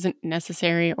just isn't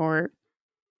necessary, or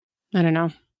I don't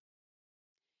know.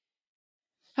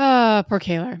 Poor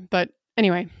EHLEYR. But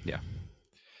anyway. Yeah.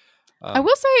 I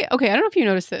will say, okay, I don't know if you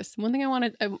noticed this. One thing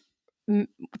I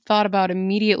thought about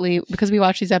immediately, because we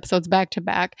watched these episodes back to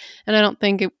back, and I don't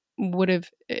think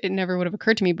it never would have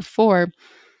occurred to me before,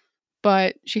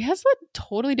 but she has a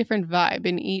totally different vibe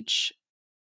in each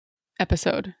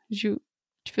episode. Did you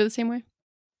feel the same way?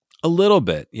 A little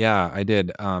bit. Yeah, I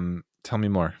did. Tell me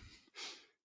more.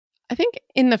 I think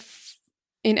in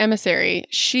Emissary,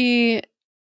 she's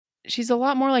a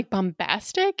lot more like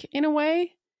bombastic in a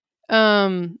way.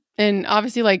 And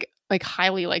obviously like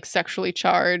highly like sexually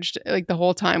charged like the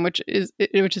whole time, which is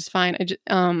fine.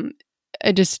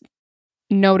 I just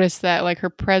noticed that like her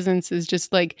presence is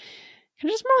just like kind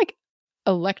of just more like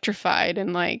electrified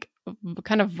and like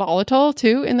kind of volatile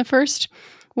too in the first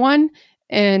one,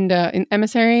 and in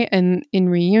Emissary, and in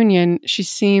Reunion she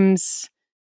seems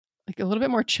like a little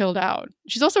bit more chilled out.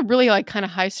 She's also really like kind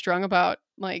of high strung about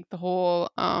like the whole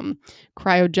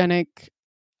cryogenic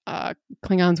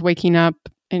Klingons waking up,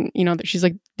 and that she's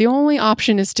like the only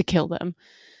option is to kill them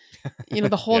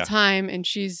the whole time, and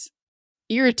she's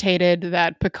irritated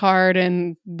that Picard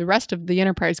and the rest of the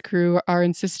Enterprise crew are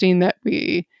insisting that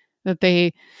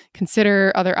they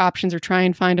consider other options or try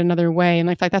and find another way, and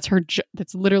like that's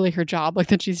that's literally her job, like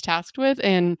that she's tasked with.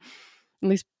 And at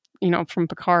least from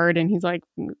Picard, and he's like,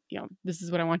 this is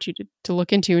what I want you to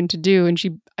look into and to do. And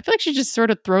I feel like she just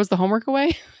sort of throws the homework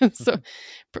away. So,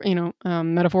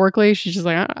 metaphorically, she's just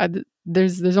like,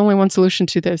 there's only one solution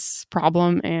to this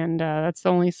problem, and that's the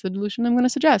only solution I'm going to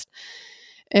suggest.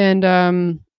 And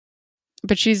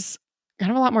but she's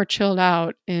kind of a lot more chilled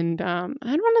out, and I don't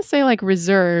want to say like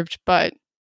reserved, but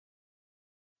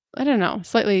I don't know,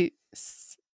 slightly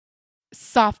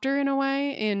softer in a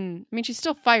way. I mean, she's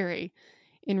still fiery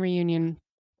in Reunion,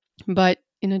 but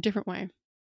in a different way.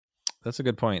 That's a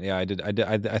good point. Yeah,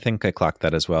 I think I clocked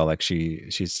that as well. Like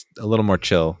she's a little more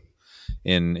chill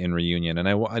in Reunion, and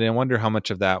I wonder how much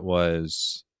of that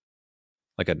was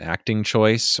like an acting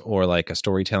choice or like a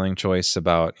storytelling choice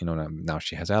about now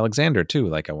she has Alexander too.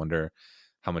 Like I wonder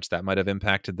how much that might have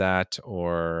impacted that,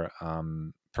 or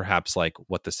perhaps like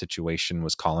what the situation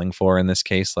was calling for in this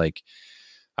case. Like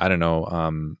I don't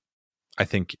know. I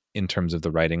think in terms of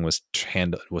the writing was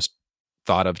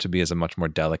thought of to be as a much more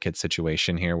delicate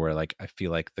situation here, where like I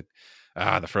feel like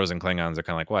the frozen Klingons are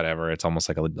kind of like whatever. It's almost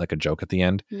like a joke at the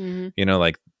end. Mm-hmm.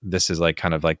 Like this is like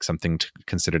kind of like something to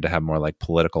consider to have more like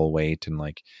political weight and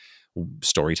like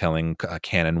storytelling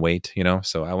canon weight.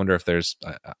 So I wonder if there's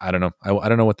I don't know. I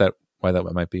don't know why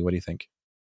that might be. What do you think?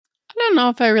 I don't know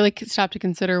if I really stopped to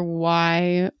consider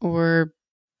why, or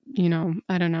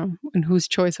I don't know, and whose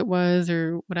choice it was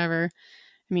or whatever.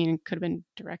 I mean, it could have been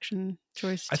direction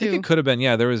choice too. I think it could have been.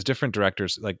 Yeah, there was different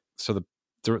directors. Like, so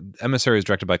the Emissary is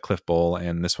directed by Cliff Bole,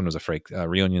 and this one was a Frakes.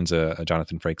 Reunion's a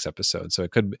Jonathan Frakes episode, so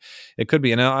it could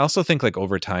be. And I also think like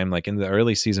over time, like in the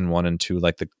early season 1 and 2,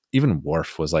 like even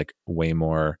WORF was like way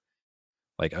more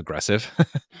like aggressive.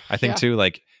 I think Yeah. too,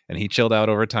 like, and he chilled out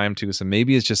over time too. So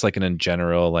maybe it's just like in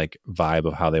general like vibe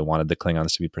of how they wanted the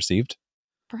Klingons to be perceived.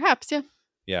 Perhaps, yeah.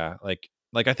 Yeah, like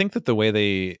I think that the way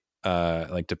they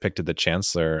like depicted the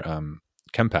Chancellor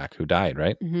Kempak, who died,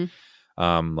 right?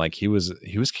 Like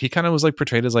he kind of was like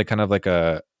portrayed as like kind of like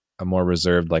a more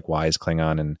reserved, like wise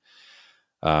Klingon,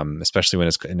 and especially when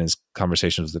in his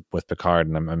conversations with Picard,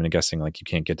 and I'm guessing like you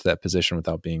can't get to that position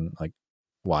without being like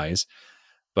wise.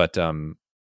 But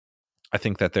I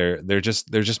think that there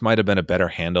just might have been a better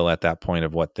handle at that point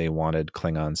of what they wanted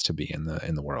Klingons to be in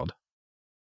the world.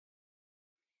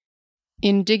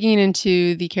 In digging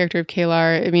into the character of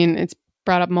EHLEYR, I mean, it's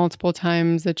brought up multiple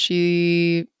times that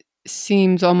she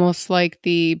seems almost like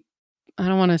I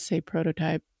don't want to say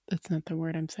prototype, that's not the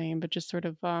word I'm saying, but just sort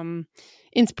of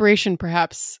inspiration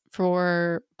perhaps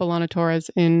for B'Elanna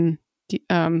Torres in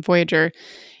Voyager.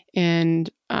 And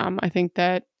I think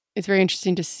that it's very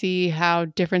interesting to see how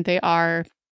different they are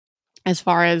as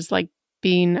far as like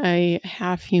being a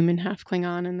half human, half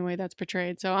Klingon and the way that's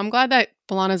portrayed. So I'm glad that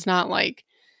B'Elanna's not like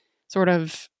sort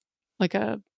of like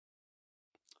a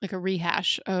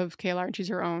rehash of EHLEYR, and she's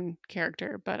her own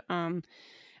character. But I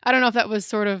don't know if that was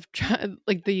sort of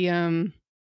like the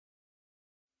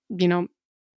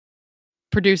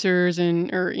producers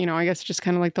or I guess just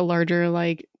kind of like the larger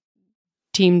like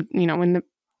team, in the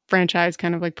franchise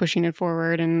kind of like pushing it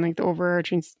forward and like the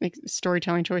overarching like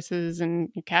storytelling choices and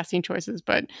casting choices.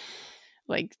 But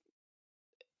like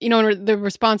the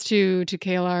response to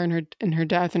EHLEYR and her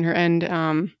death and her end,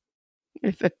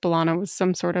 if B'Elanna was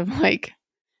some sort of like,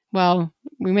 well,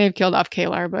 we may have killed off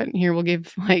EHLEYR, but here we'll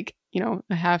give like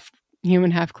a half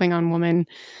human, half Klingon woman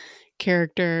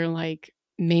character like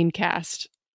main cast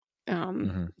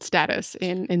status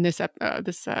in this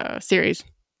series.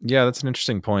 Yeah, that's an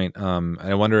interesting point.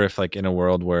 I wonder if like in a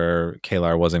world where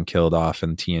EHLEYR wasn't killed off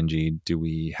in TNG, do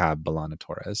we have B'Elanna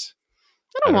Torres?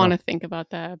 I don't want to think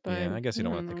about that, but yeah, I guess you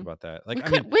don't want to think about that. Like, why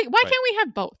can't we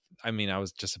have both? I mean, I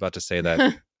was just about to say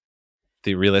that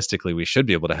realistically we should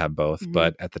be able to have both,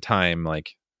 but at the time,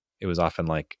 like it was often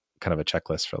like kind of a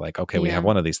checklist for like, okay, we have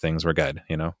one of these things, we're good,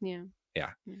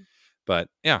 Yeah. But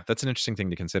yeah, that's an interesting thing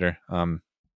to consider.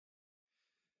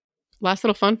 Last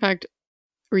little fun fact: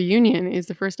 Reunion is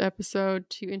the first episode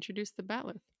to introduce the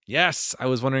Bat'leth. Yes, I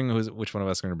was wondering which one of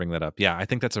us is going to bring that up. Yeah, I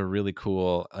think that's a really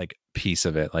cool like piece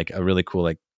of it, like a really cool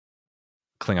like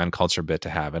Klingon culture bit to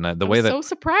have. And the way that so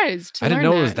surprised I didn't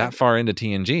know it was that far into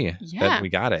TNG that we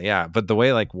got it. Yeah, but the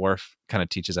way like Worf kind of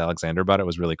teaches Alexander about it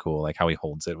was really cool, like how he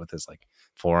holds it with his like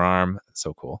forearm.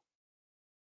 So cool.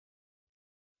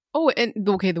 Oh, and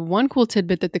okay, the one cool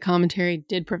tidbit that the commentary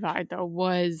did provide though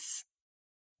was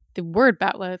the word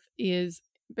Bat'leth is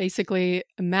basically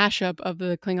a mashup of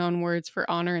the Klingon words for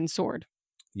honor and sword.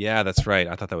 Yeah, that's right.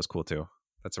 I thought that was cool too.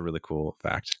 That's a really cool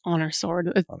fact. Honor sword.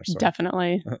 Honor sword.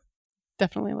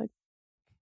 Definitely like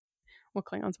what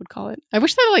Klingons would call it. I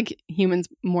wish that like humans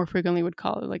more frequently would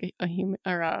call it like a human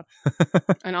or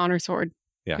an honor sword.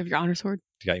 Yeah. You have your honor sword?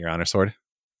 You got your honor sword?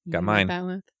 Got mine.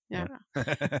 Bat'leth. Yeah.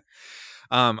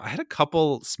 I had a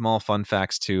couple small fun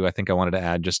facts too. I think I wanted to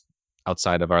add just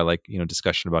outside of our like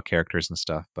discussion about characters and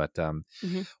stuff, but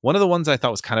one of the ones I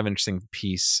thought was kind of interesting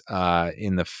piece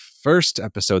in the first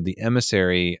episode, the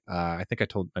emissary, I think I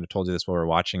might have told you this while we were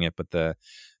watching it, but the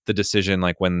decision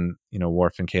like when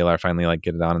Worf and EHLEYR finally like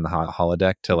get it on in the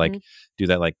holodeck to like do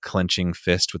that like clenching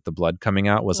fist with the blood coming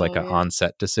out was like an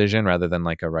on-set decision rather than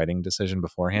like a writing decision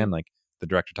beforehand. Like the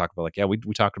director talked about like, yeah, we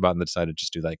talked about and decided to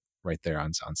just do like right there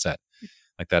on set,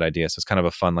 like that idea. So it's kind of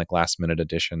a fun like last minute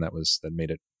addition that made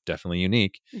it definitely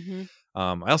unique.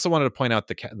 I also wanted to point out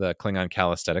the Klingon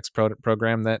calisthenics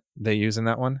program that they use in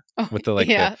that one with the like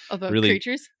the really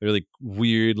creatures, the really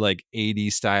weird like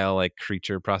 80s style like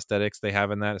creature prosthetics they have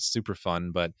in that. It's super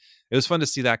fun, but it was fun to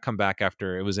see that come back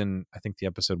after it was in I think the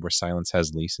episode where Silence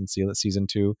Has Lease in season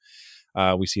 2.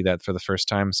 We see that for the first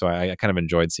time, so I kind of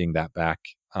enjoyed seeing that back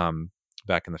in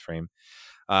the frame.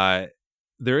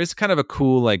 There is kind of a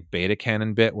cool like beta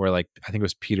canon bit where like I think it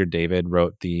was Peter David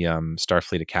wrote the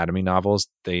Starfleet Academy novels.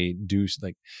 They do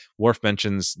like Worf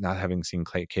mentions not having seen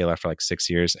EHLEYR for like 6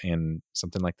 years and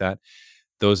something like that.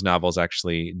 Those novels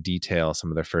actually detail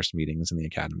some of their first meetings in the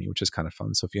Academy, which is kind of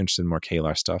fun. So if you're interested in more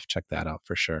EHLEYR stuff, check that out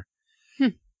for sure.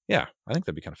 Yeah, I think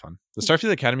that'd be kind of fun. The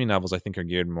Starfleet Academy novels I think are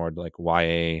geared more to like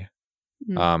YA.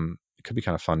 It could be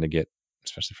kind of fun to get,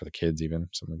 especially for the kids, even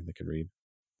something they could read.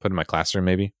 Put in my classroom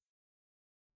maybe.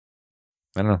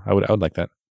 I don't know. I would like that.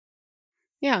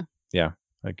 Yeah. Yeah.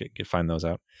 I could find those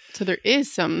out. So there is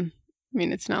some, I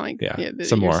mean, it's not like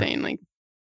some you're more saying like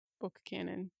book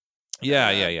canon.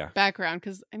 Yeah. Background.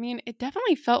 Because I mean, it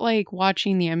definitely felt like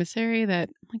watching The Emissary that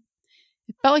like,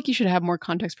 it felt like you should have more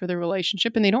context for the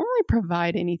relationship, and they don't really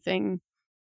provide anything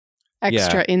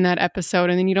extra in that episode.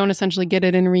 And then you don't essentially get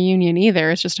it in Reunion either.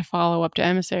 It's just a follow up to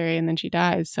Emissary, and then she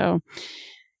dies. So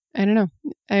I don't know.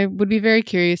 I would be very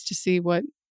curious to see what,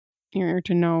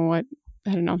 to know what,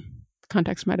 I don't know,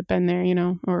 context might have been there,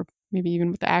 or maybe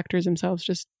even what the actors themselves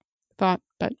just thought.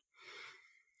 But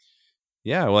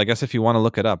yeah, well, I guess if you want to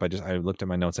look it up, I looked at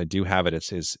my notes. I do have it. It's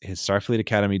his Starfleet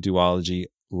Academy duology,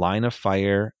 Line of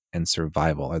Fire and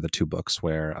Survival are the two books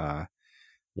where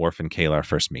Worf and K'Ehleyr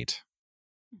first meet.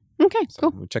 Okay, so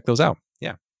cool. We'll check those out.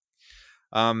 Yeah.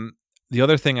 The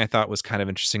other thing I thought was kind of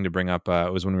interesting to bring up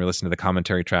was when we were listening to the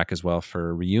commentary track as well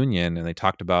for Reunion, and they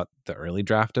talked about the early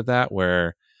draft of that,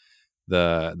 where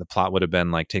the plot would have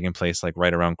been like taking place like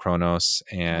right around Kronos,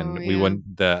 and we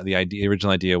wouldn't. The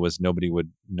original idea was nobody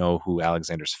would know who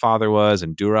Alexander's father was,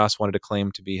 and Duras wanted to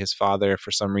claim to be his father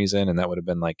for some reason, and that would have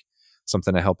been like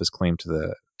something to help his claim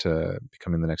to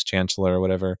becoming the next chancellor or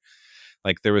whatever.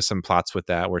 Like there was some plots with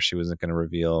that where she wasn't going to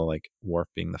reveal like Worf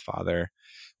being the father,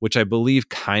 which I believe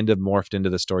kind of morphed into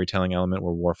the storytelling element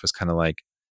where Worf was kind of like,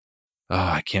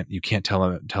 oh, you can't tell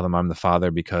them I'm the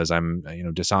father because I'm,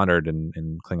 dishonored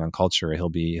in Klingon culture.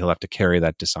 He'll have to carry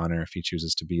that dishonor if he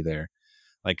chooses to be there.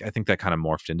 Like, I think that kind of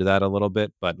morphed into that a little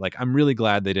bit, but like, I'm really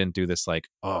glad they didn't do this, like,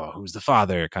 oh, who's the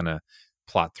father kind of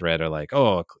plot thread, or like,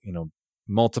 oh,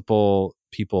 multiple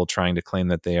people trying to claim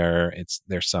that it's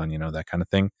their son, that kind of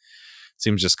thing.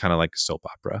 Seems just kind of like soap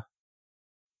opera.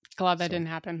 Glad that didn't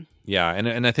happen. Yeah,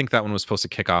 and I think that one was supposed to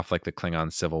kick off like the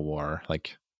Klingon Civil War,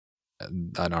 like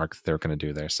an arc they were going to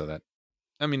do there. So that,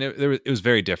 I mean, it was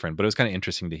very different, but it was kind of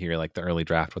interesting to hear like the early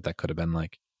draft, what that could have been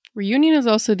like. Reunion is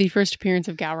also the first appearance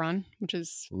of Gowron, which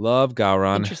is love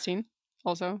Gowron. Interesting.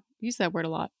 Also, use that word a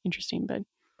lot. Interesting, but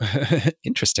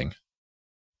interesting.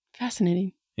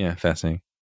 Fascinating. Yeah, fascinating.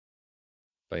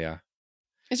 But yeah.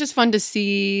 It's just fun to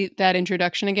see that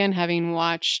introduction again, having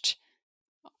watched,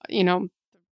 the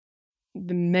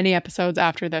many episodes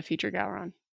after that feature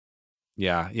Gowron.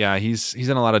 Yeah, he's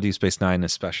in a lot of Deep Space Nine,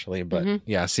 especially. But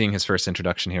yeah, seeing his first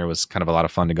introduction here was kind of a lot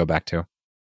of fun to go back to.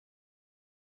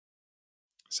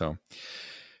 So,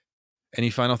 any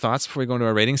final thoughts before we go into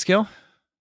our rating scale?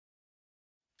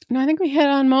 No, I think we hit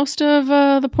on most of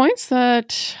the points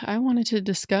that I wanted to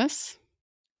discuss.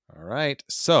 All right,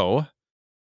 so.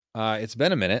 It's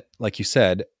been a minute. Like you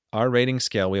said, our rating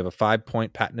scale, we have a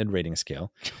 5-point patented rating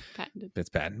scale. Patented. It's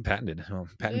patented. Oh,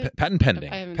 patent pending.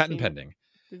 Patent pending.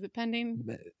 Is it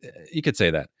pending? You could say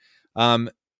that. Where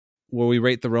we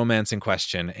rate the romance in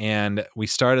question. And we'll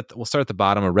start at the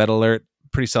bottom. A red alert,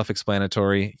 pretty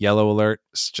self-explanatory. Yellow alert,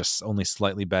 just only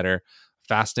slightly better.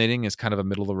 Fascinating is kind of a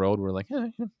middle of the road. We're like,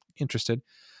 interested.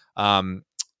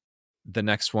 The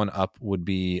next one up would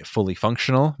be fully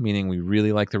functional, meaning we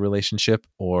really like the relationship,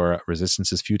 or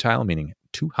resistance is futile, meaning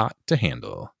too hot to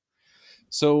handle.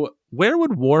 So where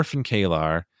would Worf and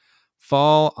K'Ehleyr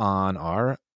fall on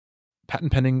our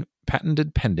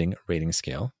patented pending rating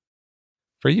scale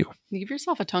for you? You give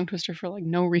yourself a tongue twister for like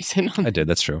no reason. I did.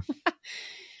 That's true.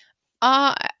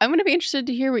 I'm going to be interested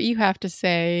to hear what you have to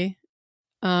say.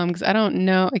 Because I don't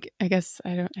know, I guess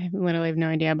I literally have no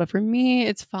idea. But for me,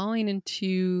 it's falling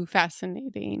into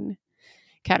fascinating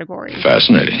category.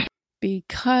 Fascinating.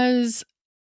 Because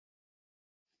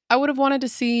I would have wanted to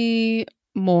see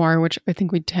more, which I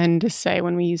think we tend to say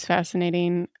when we use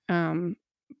fascinating.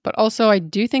 But also, I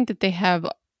do think that they have,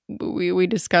 we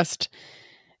discussed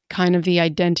kind of the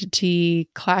identity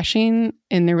clashing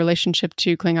in their relationship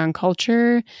to Klingon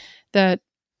culture that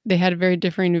they had very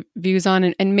different views on.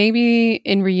 And maybe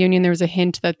in Reunion, there was a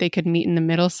hint that they could meet in the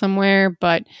middle somewhere,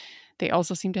 but they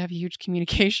also seem to have a huge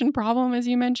communication problem, as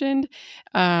you mentioned.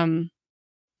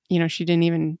 She didn't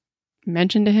even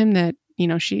mention to him that,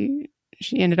 she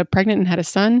ended up pregnant and had a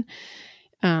son.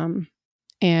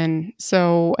 And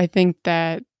so I think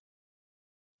that,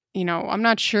 I'm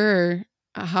not sure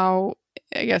how,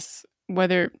 I guess,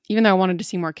 whether, even though I wanted to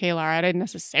see more K'Ehleyr, I didn't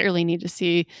necessarily need to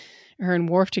see her and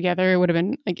Worf together. It would have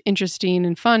been like interesting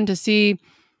and fun to see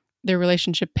their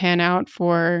relationship pan out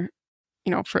for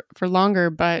longer.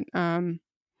 But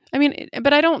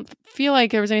but I don't feel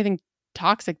like there was anything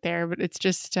toxic there. But it's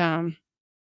just it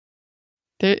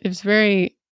was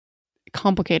very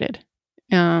complicated.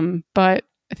 But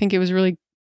I think it was really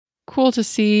cool to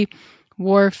see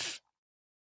Worf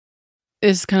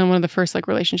is kind of one of the first like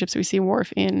relationships we see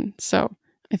Worf in. So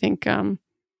I think it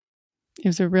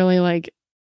was a really like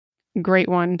great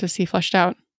one to see fleshed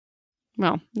out.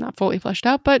 Well, not fully fleshed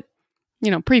out, but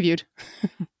previewed.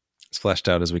 As fleshed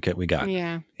out as we got.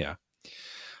 Yeah.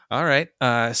 All right.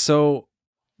 So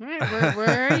All right,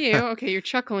 where are you? Okay, you're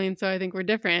chuckling, so I think we're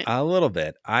different. A little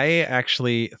bit. I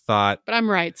actually thought, but I'm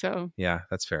right, so yeah,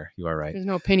 that's fair. You are right. there's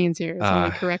no opinions here. It's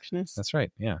only correctness. That's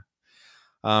right. Yeah.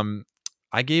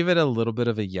 I gave it a little bit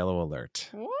of a yellow alert.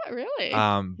 What, really?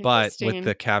 But with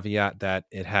the caveat that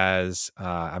it has,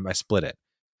 I split it.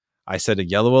 I said a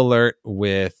yellow alert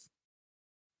with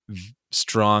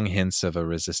strong hints of a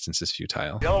resistance is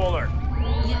futile. Yellow alert.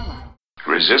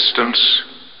 Resistance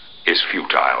is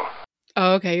futile.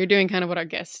 Oh, okay. You're doing kind of what our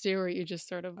guests do, or you just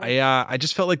sort of. I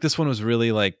just felt like this one was really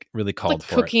called like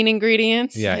for cooking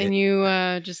ingredients. Yeah, and you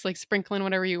just like sprinkling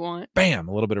whatever you want. Bam,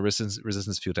 a little bit of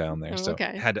resistance futile in there. Oh, so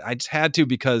okay. I just had to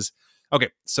because okay.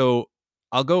 So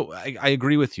I'll go. I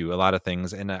agree with you a lot of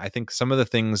things, and I think some of the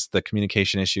things, the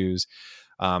communication issues,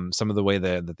 some of the way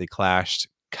that they clashed,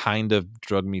 kind of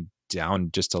drug me down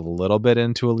just a little bit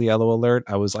into a yellow alert.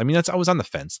 I was on the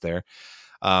fence there.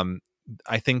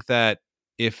 I think that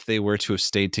if they were to have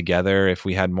stayed together, if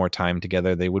we had more time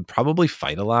together, they would probably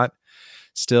fight a lot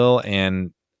still.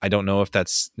 And I don't know if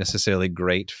that's necessarily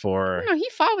great for. No, he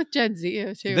fought with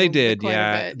Jadzia too. They did,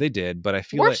 yeah, they did. But I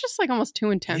feel Worf's just like almost too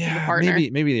intense as a partner.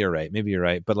 Maybe you're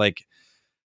right. But like,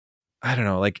 I don't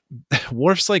know, like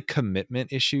Worf's like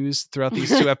commitment issues throughout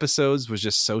these two episodes was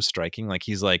just so striking. Like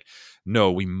he's like,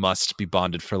 no, we must be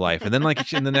bonded for life. And then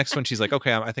like in the next one, she's like,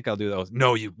 okay, I think I'll do the oath.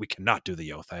 No, we cannot do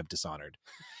the oath. I have dishonored.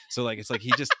 So like, it's like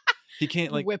he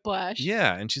can't like whiplash.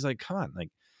 Yeah. And she's like, come on. Like,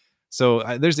 so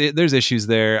there's issues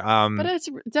there. But it's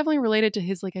definitely related to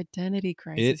his like identity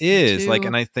crisis. It is like,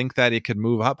 and I think that it could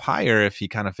move up higher if he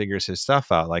kind of figures his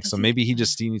stuff out. Like, so maybe he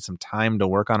needs some time to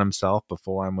work on himself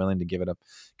before I'm willing to give it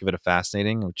a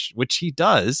fascinating, which he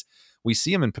does. We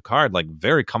see him in Picard, like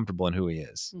very comfortable in who he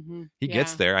is. Mm-hmm. He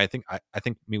gets there. I think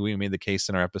we made the case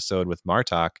in our episode with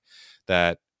Martok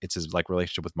that it's his like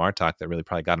relationship with Martok that really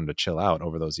probably got him to chill out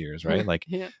over those years, right? Like,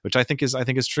 which I think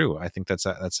is true. I think that's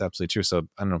absolutely true. So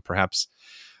I don't know, perhaps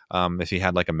if he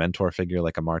had like a mentor figure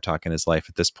like a Martok in his life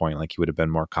at this point, like he would have been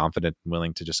more confident and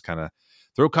willing to just kind of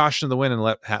throw caution to the wind and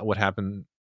let what happen,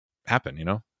 you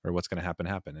know, or what's going to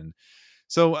happen. And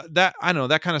so that, I know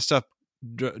that kind of stuff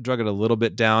drug it a little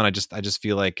bit down. I just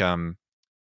feel like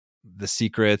the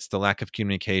secrets, the lack of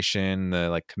communication,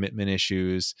 the like commitment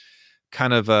issues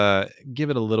kind of give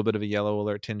it a little bit of a yellow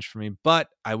alert tinge for me. But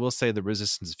I will say the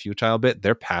resistance is futile bit,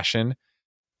 their passion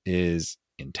is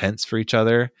intense for each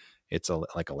other. It's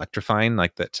like electrifying,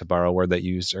 like that, to borrow a word that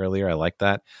you used earlier. I like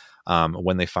that.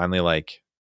 When they finally like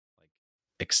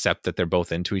accept that they're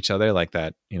both into each other, like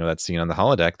that, you know, that scene on the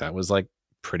holodeck, that was like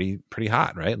pretty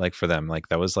hot, right? Like for them, like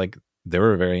that was like, they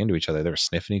were very into each other. They were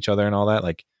sniffing each other and all that.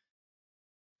 Like,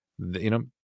 you know,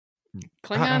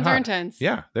 Klingons are intense.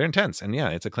 Yeah, they're intense, and yeah,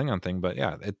 it's a Klingon thing, but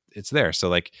yeah, it's there. So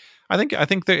like, I think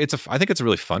it's a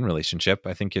really fun relationship.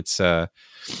 I think it's I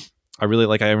really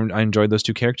like. I enjoyed those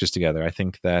two characters together. I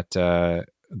think that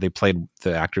the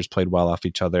actors played well off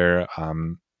each other.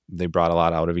 They brought a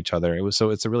lot out of each other.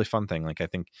 It's a really fun thing. Like I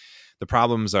think the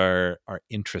problems are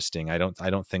interesting. I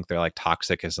don't think they're like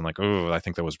toxic as in like, oh, I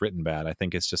think that was written bad. I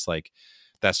think it's just like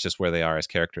that's just where they are as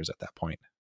characters at that point.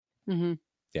 Mm-hmm.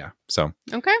 Yeah. So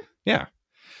okay. Yeah.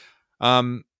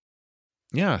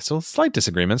 Yeah. So slight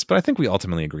disagreements, but I think we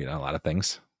ultimately agreed on a lot of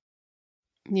things.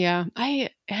 Yeah. I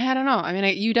don't know. I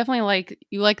mean, you definitely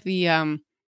like the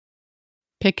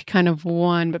pick kind of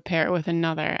one but pair it with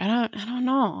another. I don't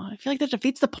know. I feel like that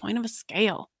defeats the point of a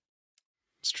scale.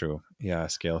 It's true. Yeah,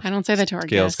 scale. I don't say that to our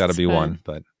scale's guests. Got to be one,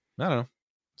 but I don't know.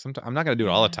 Sometimes I'm not going to do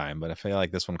it all the time, but I feel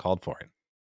like this one called for it.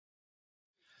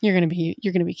 You're gonna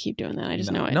be keep doing that. I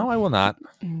just know it. No, I will not.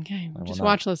 Okay, just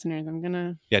watch, listeners. I'm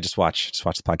gonna. Yeah, just watch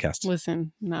the podcast.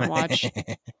 Listen, not watch.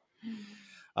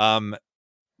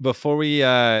 Before we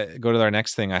go to our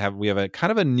next thing, we have a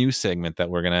kind of a new segment that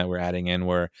we're adding in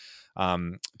where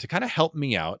to kind of help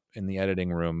me out in the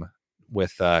editing room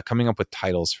with coming up with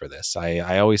titles for this.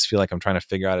 I always feel like I'm trying to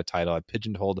figure out a title.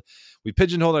 We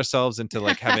pigeonholed ourselves into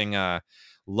like having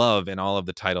love in all of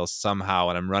the titles somehow,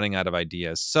 and I'm running out of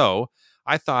ideas. So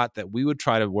I thought that we would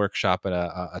try to workshop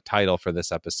a title for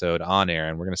this episode on air,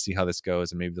 and we're going to see how this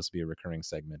goes, and maybe this will be a recurring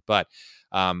segment. But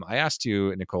I asked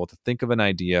you, Nicole, to think of an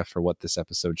idea for what this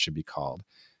episode should be called.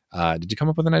 Did you come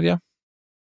up with an idea?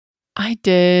 I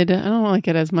did. I don't like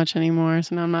it as much anymore,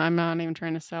 so now I'm not even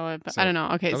trying to sell it. But I don't know.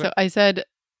 Okay, so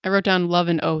I wrote down Love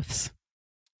and Oaths.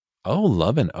 Oh,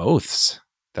 Love and Oaths.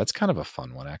 That's kind of a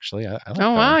fun one, actually. I like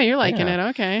wow, you're liking it.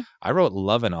 Okay. I wrote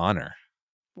Love and Honor.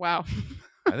 Wow.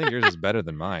 I think yours is better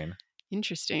than mine.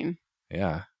 Interesting.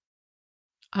 Yeah.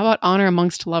 How about Honor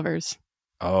Amongst Lovers?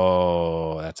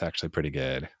 Oh, that's actually pretty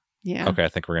good. Yeah. Okay, I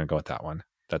think we're going to go with that one.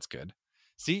 That's good.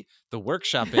 See, the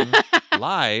workshopping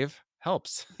live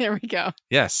helps. There we go.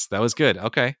 Yes, that was good.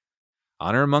 Okay.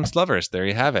 Honor amongst lovers. There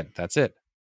you have it. That's it.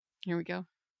 Here we go.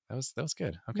 That was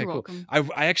good. Okay, You're cool. welcome.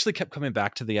 I actually kept coming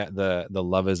back to the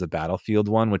Love is a Battlefield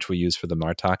one, which we used for the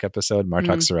Martok episode,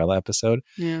 Martok Sorella episode.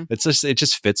 Yeah. It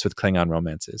just fits with Klingon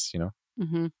romances, you know?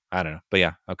 Mm-hmm. I don't know. But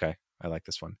yeah, okay. I like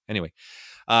this one. Anyway,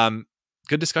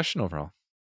 good discussion overall.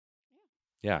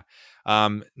 Yeah.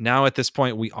 Now at this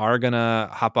point, we are going to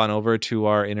hop on over to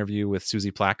our interview with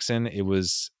Suzie Plakson. It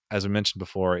was, as we mentioned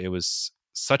before, it was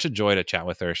such a joy to chat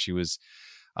with her. She was,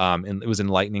 and it was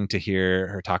enlightening to hear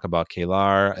her talk about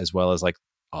EHLEYR, as well as like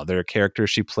other characters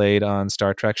she played on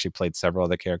Star Trek. She played several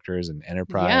other characters in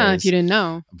Enterprise. Yeah, if you didn't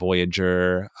know.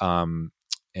 Voyager,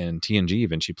 and TNG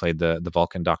even. She played the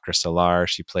Vulcan Dr. Solar.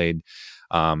 She played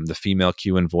the female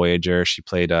Q in Voyager. She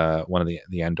played one of the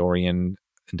Andorians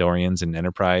in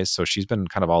Enterprise. So she's been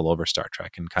kind of all over Star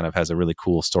Trek and kind of has a really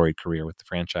cool storied career with the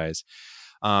franchise.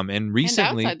 And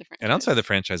recently, and outside the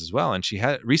franchise as well. And she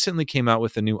had recently came out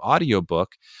with a new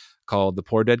audiobook called The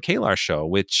Poor Dead EHLEYR Show,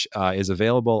 which is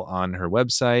available on her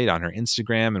website, on her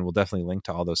Instagram, and we'll definitely link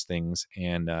to all those things.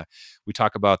 And we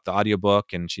talk about the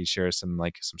audiobook, and she shares some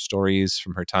stories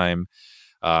from her time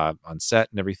on set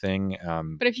and everything.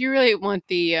 But if you really want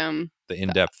the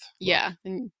in-depth,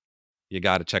 then you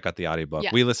got to check out the audiobook. Yeah.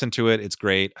 We listened to it. It's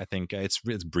great. I think it's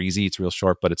breezy. It's real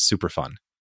short, but it's super fun.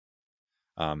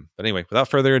 But anyway, without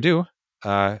further ado,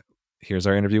 here's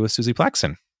our interview with Suzie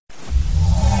Plakson.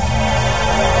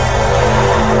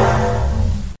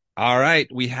 All right,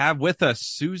 we have with us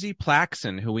Suzie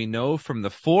Plakson, who we know from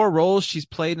the 4 roles she's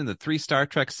played in the 3 Star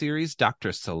Trek series,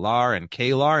 Dr. Solar and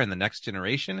EHLEYR in The Next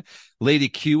Generation, Lady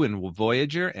Q in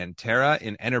Voyager, and Tara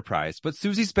in Enterprise. But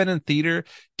Suzie's been in theater,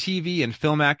 TV, and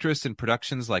film actress in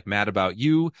productions like Mad About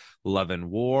You, Love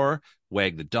and War,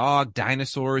 Wag the Dog,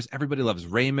 Dinosaurs, Everybody Loves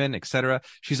Raymond, etc.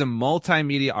 She's a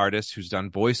multimedia artist who's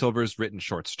done voiceovers, written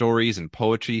short stories and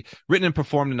poetry, written and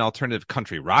performed an alternative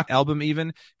country rock album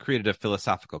even, created a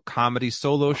philosophical comedy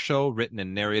solo show, written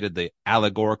and narrated the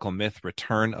allegorical myth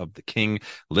Return of the King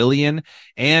Lillian,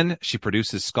 and she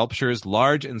produces sculptures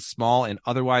large and small in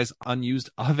otherwise unused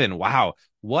oven. Wow,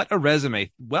 what a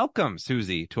resume. Welcome,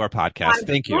 Suzie, to our podcast.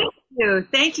 Thank you. Thank you.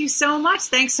 Thank you so much.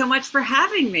 Thanks so much for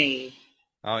having me.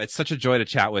 Oh, it's such a joy to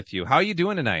chat with you. How are you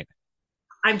doing tonight?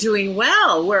 I'm doing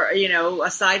well. We're,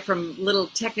 aside from little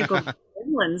technical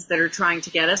gremlins that are trying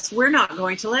to get us, we're not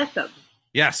going to let them.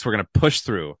 Yes, we're going to push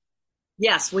through.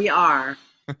 Yes, we are.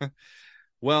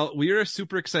 Well, we are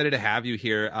super excited to have you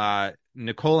here.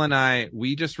 Nicole and I,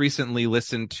 we just recently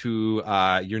listened to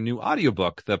your new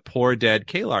audiobook, The Poor Dead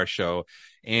EHLEYR Show.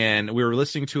 And we were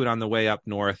listening to it on the way up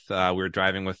north. We were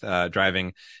driving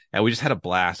and we just had a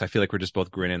blast. I feel like we're just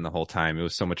both grinning the whole time. It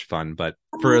was so much fun. But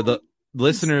for the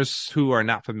listeners who are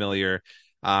not familiar,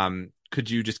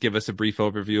 could you just give us a brief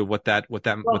overview of what that book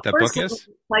is?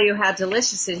 I'll tell you how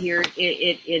delicious it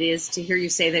is to hear you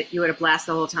say that you had a blast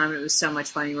the whole time. It was so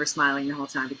much fun. You were smiling the whole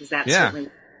time, because that's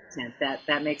certainly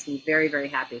that makes me very, very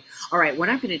happy. All right, what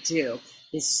I'm going to do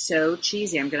is so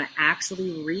cheesy. I'm going to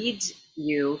actually read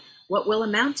you what will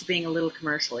amount to being a little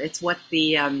commercial. It's what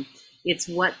the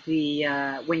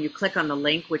when you click on the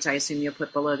link, which I assume you'll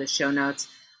put below the show notes,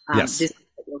 yes. This is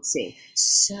what you'll see.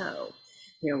 So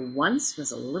there once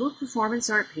was a little performance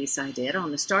art piece I did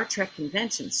on the Star Trek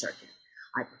convention circuit.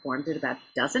 I performed it about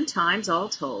a dozen times, all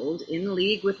told, in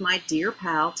league with my dear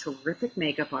pal, terrific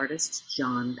makeup artist,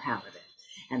 John Paladin.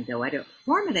 And though I don't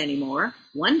perform it anymore,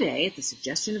 one day, at the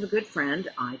suggestion of a good friend,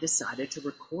 I decided to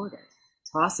record it,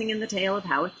 tossing in the tale of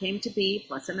how it came to be,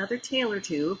 plus another tale or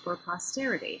two for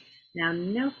posterity. Now,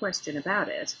 no question about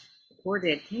it, The Poor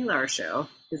Dead EHLEYR Show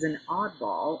is an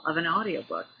oddball of an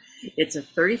audiobook. It's a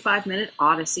 35-minute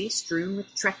odyssey strewn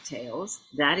with Trek tales.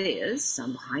 That is,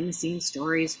 some behind-the-scenes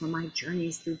stories from my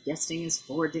journeys through guesting as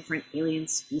 4 different alien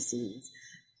species.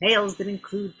 Tales that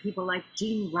include people like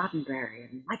Gene Roddenberry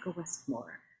and Michael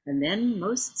Westmore. And then,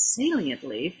 most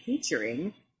saliently,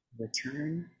 featuring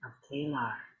Return of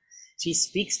EHLEYR. She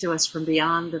speaks to us from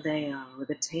beyond the veil with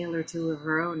a tale or two of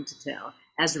her own to tell,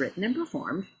 as written and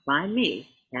performed by me,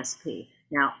 SP.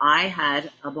 Now, I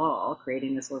had a ball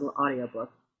creating this little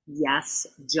audiobook. Yes,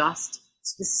 just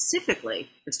specifically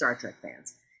for Star Trek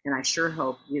fans. And I sure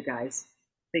hope you guys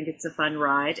think it's a fun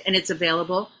ride. And it's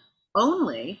available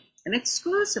only and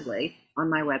exclusively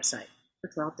on my website for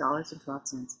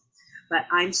 $12.12. But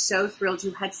I'm so thrilled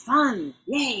you had fun.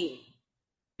 Yay!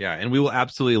 Yeah, and we will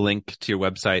absolutely link to your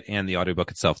website and the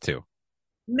audiobook itself too.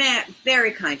 Matt,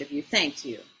 very kind of you. Thank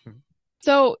you.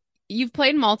 So you've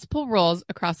played multiple roles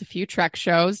across a few Trek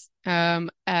shows.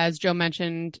 As Joe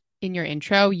mentioned in your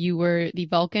intro, you were the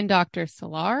Vulcan Dr.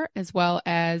 Solar, as well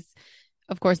as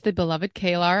of course, the beloved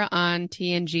EHLEYR on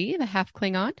TNG, the half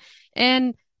Klingon,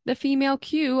 and the female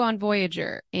Q on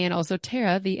Voyager, and also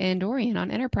Tara, the Andorian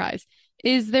on Enterprise.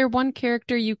 Is there one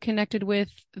character you connected with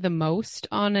the most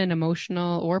on an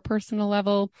emotional or personal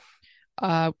level?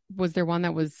 Was there one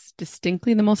that was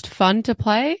distinctly the most fun to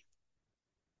play?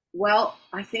 Well,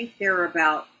 I think there are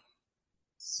about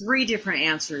 3 different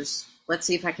answers. Let's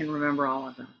see if I can remember all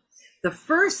of them. The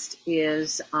first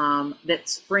is that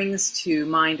springs to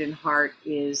mind and heart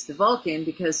is the Vulcan,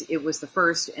 because it was the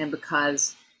first and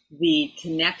because the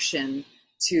connection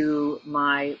to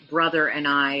my brother and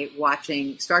I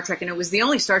watching Star Trek, and it was the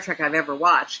only Star Trek I've ever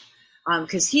watched,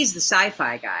 because he's the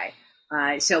sci-fi guy.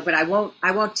 But I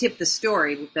won't tip the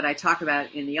story that I talk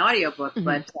about in the audiobook. Mm-hmm.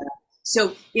 But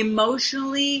so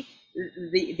emotionally,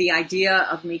 the idea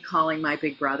of me calling my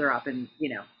big brother up and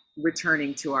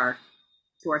returning to our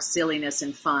silliness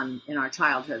and fun in our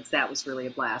childhoods, that was really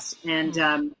a blast. And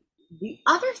the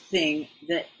other thing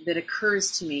that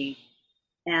occurs to me,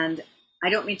 and I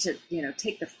don't mean to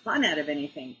take the fun out of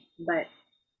anything, but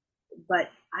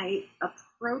I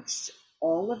approached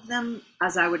all of them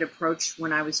as I would approach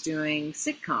when I was doing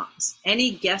sitcoms. Any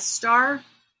guest star,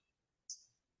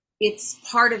 it's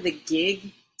part of the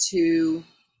gig to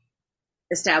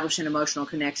establish an emotional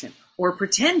connection or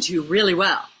pretend to really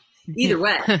well. Either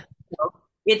way,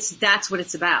 that's what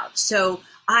it's about. So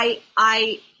I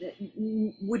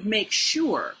would make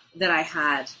sure that I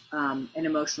had an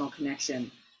emotional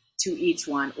connection to each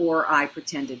one, or I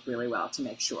pretended really well to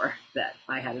make sure that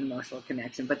I had an emotional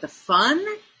connection. But the fun,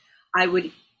 I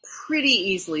would pretty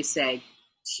easily say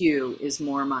Q is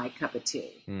more my cup of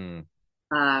tea.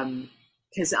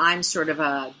 Because I'm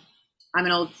I'm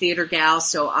an old theater gal,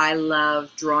 so I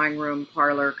love drawing room,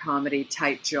 parlor, comedy,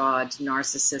 tight-jawed,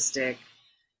 narcissistic,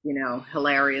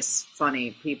 hilarious,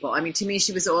 funny people. I mean, to me,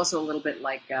 she was also a little bit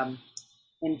like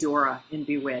Endora in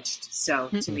Bewitched. So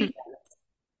to me,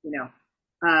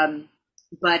 I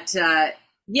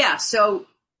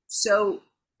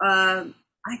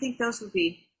think those would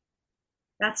be,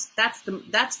 that's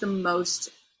the most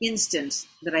instant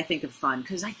that I think of fun.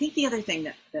 Because I think the other thing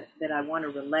that I want to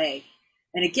relay,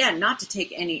 and again, not to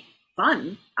take any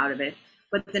fun out of it,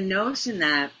 but the notion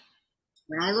that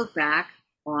when I look back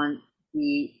on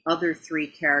the other 3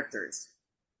 characters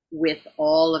with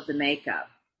all of the makeup,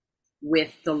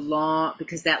 with the long,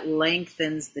 because that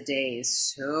lengthens the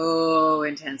days so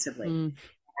intensively. And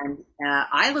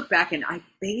I look back and I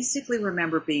basically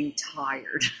remember being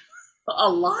tired a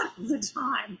lot of the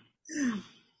time. I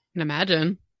can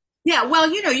imagine. Yeah,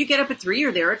 well, you get up at 3,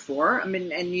 you're there at 4. I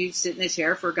mean, and you sit in a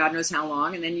chair for God knows how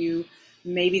long, and then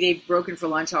maybe they've broken for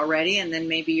lunch already, and then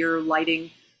maybe you're lighting.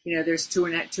 There's 2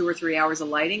 or 3 hours of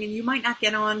lighting, and you might not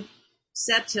get on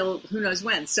set till who knows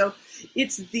when. So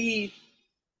it's the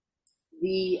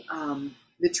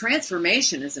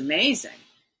transformation is amazing,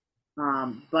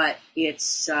 but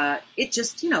it's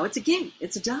it's a gig,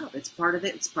 it's a job, it's part of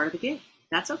it, it's part of the gig.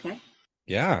 That's okay.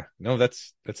 Yeah, no,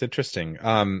 that's interesting.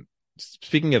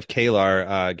 Speaking of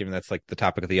EHLEYR, given that's like the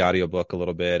topic of the audiobook a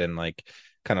little bit and like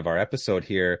kind of our episode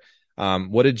here,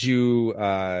 what did you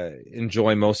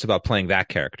enjoy most about playing that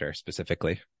character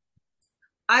specifically?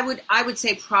 I would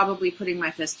say probably putting my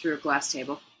fist through a glass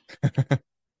table.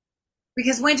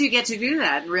 Because when do you get to do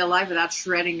that in real life without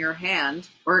shredding your hand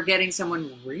or getting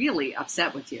someone really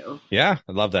upset with you? Yeah,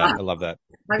 I love that. I love that.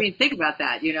 I mean, think about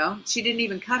that, She didn't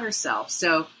even cut herself.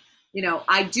 So,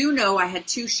 I do know I had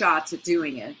 2 shots at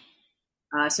doing it.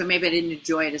 So maybe I didn't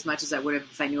enjoy it as much as I would have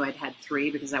if I knew I'd had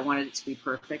 3, because I wanted it to be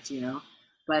perfect,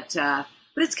 But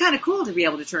it's kind of cool to be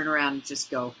able to turn around and just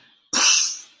go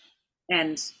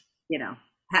and,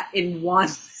 in one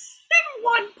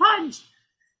punch,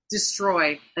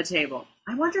 destroy a table.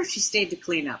 I wonder if she stayed to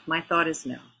clean up. My thought is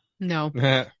no. No.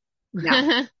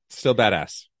 No. Still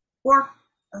badass. Or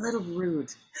a little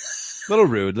rude. A little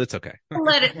rude. That's okay. to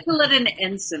let an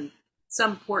ensign,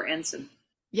 some poor ensign.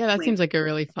 Yeah, that seems like a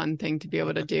really fun thing to be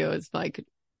able to do, is like,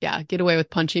 get away with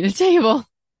punching a table.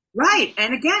 Right.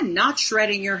 And again, not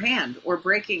shredding your hand or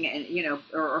breaking,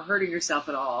 or hurting yourself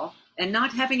at all, and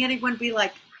not having anyone be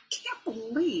like, I can't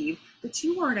believe that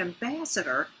you were an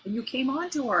ambassador and you came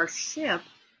onto our ship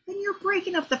and you're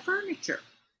breaking up the furniture,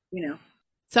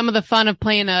 Some of the fun of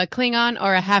playing a Klingon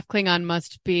or a half Klingon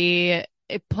must be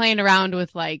playing around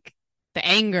with like the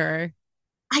anger.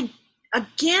 I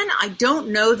don't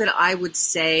know that I would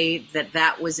say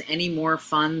that was any more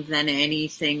fun than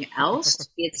anything else.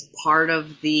 It's part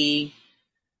of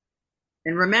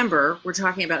and remember, we're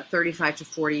talking about 35 to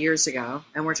 40 years ago,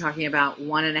 and we're talking about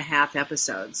 1.5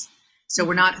 episodes. So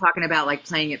we're not talking about like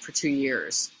playing it for 2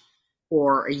 years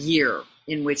or a year,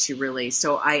 in which you really.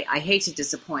 So I hate to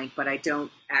disappoint, but I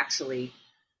don't actually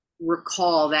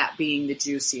recall that being the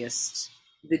juiciest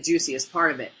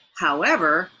part of it.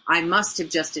 However, I must have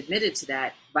just admitted to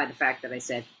that by the fact that I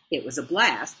said it was a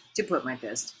blast to put my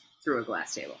fist through a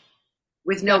glass table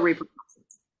with no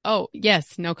repercussions. Oh,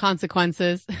 yes, no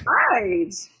consequences.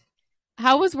 Right.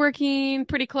 How was working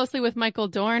pretty closely with Michael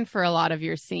Dorn for a lot of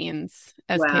your scenes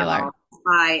as Kaylar?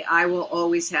 I will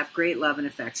always have great love and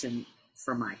affection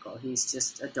for Michael. He's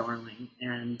just a darling,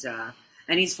 and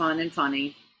he's fun and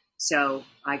funny. So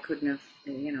I couldn't have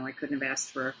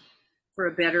asked for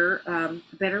a better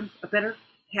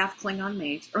half Klingon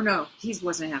mate. Or no, he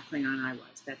wasn't half Klingon. I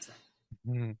was. That's right.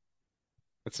 Mm-hmm.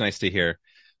 That's nice to hear.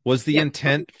 Was the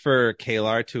intent for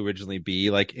Kaylar to originally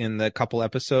be like in the couple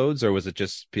episodes, or was it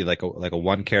just be like a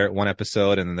one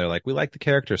episode, and then they're like, we like the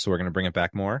character, so we're going to bring it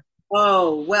back more?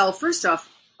 Oh, well, first off,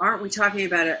 aren't we talking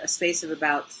about a space of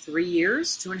about 3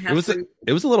 years, 2.5 years?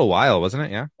 It was a little while, wasn't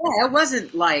it? Yeah. Yeah, it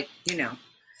wasn't like, Yeah.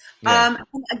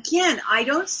 Again, I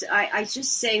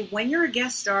just say when you're a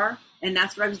guest star, and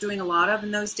that's what I was doing a lot of in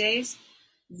those days,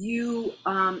 you're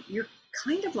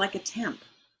kind of like a temp.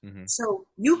 Mm-hmm. So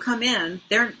you come in,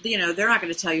 they're not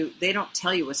going to tell you, they don't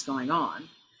tell you what's going on.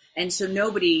 And so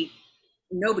nobody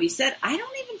said, I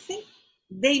don't even think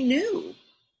they knew.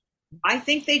 I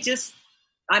think they just,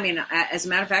 as a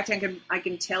matter of fact, I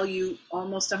can tell you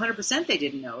almost 100% they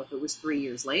didn't know if it was 3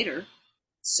 years later.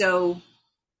 So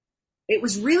it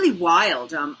was really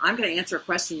wild. I'm going to answer a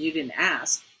question you didn't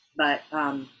ask, but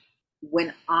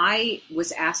when I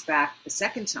was asked back the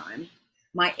second time,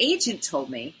 my agent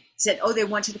told me, said, "Oh, they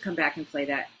want you to come back and play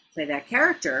that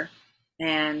character,"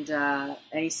 and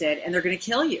he said, "And they're going to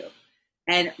kill you."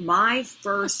 And my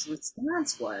first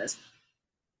response was,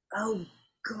 "Oh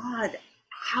God,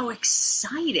 how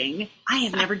exciting! I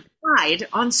have never died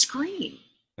on screen."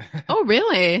 Oh,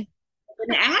 really?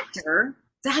 An actor,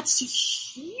 that's a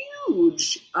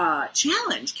huge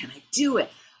challenge. Can I do it?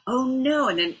 Oh no!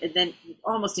 And then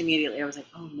almost immediately I was like,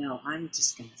 "Oh no, I'm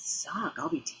just going to suck. I'll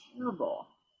be terrible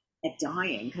at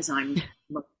dying because I'm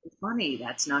funny.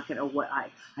 That's not going to what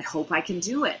I hope I can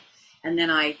do it." And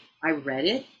then I read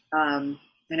it and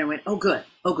I went, oh good,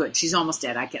 she's almost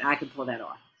dead. I can pull that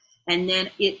off. And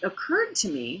then it occurred to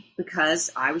me,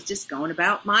 because I was just going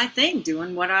about my thing,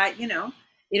 doing what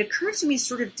it occurred to me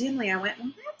sort of dimly. I went, well,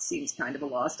 that seems kind of a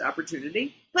lost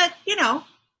opportunity, but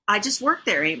I just worked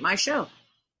there. It ain't my show.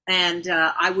 And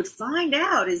I would find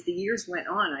out as the years went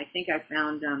on. I think I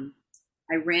found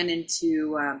I ran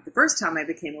into, the first time I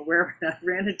became aware of it, I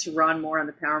ran into Ron Moore on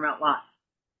the Paramount lot.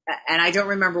 And I don't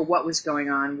remember what was going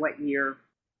on, what year,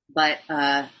 but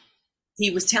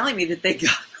he was telling me that they'd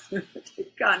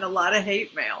gotten a lot of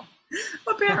hate mail,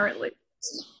 apparently,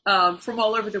 from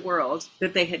all over the world,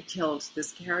 that they had killed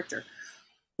this character.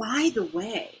 By the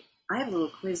way, I have a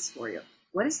little quiz for you.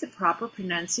 What is the proper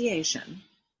pronunciation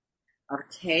of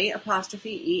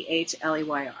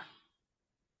K''EHLEYR?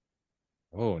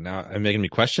 Oh, now I'm making me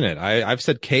question it. I've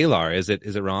said Kaylar. Is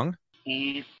it wrong?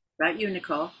 And about you,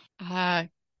 Nicole? I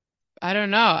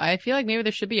don't know. I feel like maybe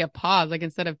there should be a pause. Like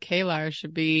instead of Kaylar, it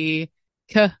should be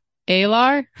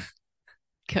Kaylar.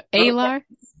 Kaylar. Okay.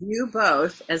 You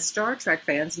both, as Star Trek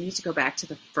fans, need to go back to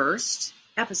the first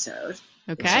episode.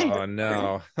 Okay. Oh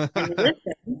no. And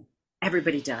listen.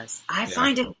 Everybody does. I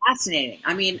find it fascinating.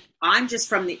 I'm just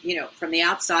from the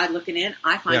outside looking in.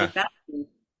 I find it fascinating.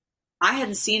 I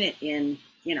hadn't seen it in,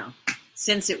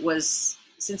 since it was,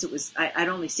 I'd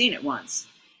only seen it once.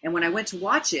 And when I went to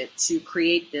watch it to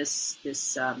create this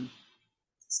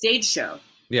stage show,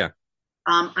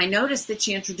 I noticed that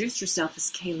she introduced herself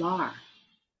as Kaylar.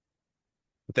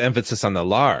 With the emphasis on the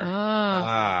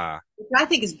lar. Which I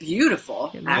think is beautiful.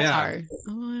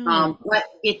 But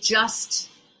it just,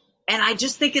 and I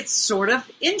just think it's sort of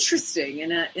interesting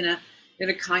in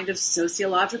a kind of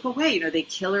sociological way. They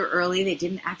kill her early. They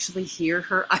didn't actually hear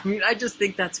her. I just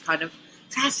think that's kind of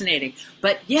fascinating.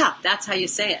 But yeah, that's how you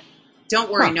say it.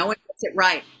 Don't worry. No one gets it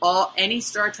right. Any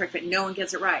Star Trek, but no one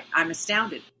gets it right. I'm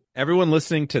astounded. Everyone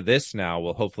listening to this now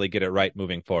will hopefully get it right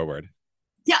moving forward.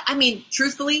 Yeah.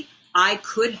 Truthfully, I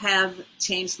could have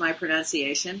changed my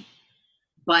pronunciation,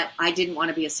 but I didn't want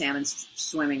to be a salmon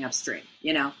swimming upstream.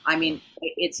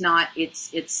 It's not,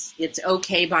 it's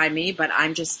okay by me, but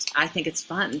I think it's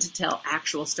fun to tell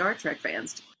actual Star Trek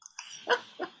fans.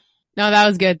 No, that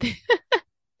was good.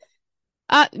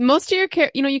 Most of your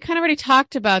you kind of already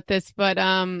talked about this, but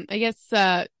I guess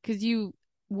because you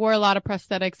wore a lot of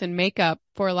prosthetics and makeup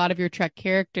for a lot of your Trek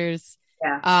characters.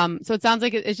 Yeah. So it sounds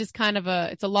like it's just kind of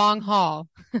it's a long haul.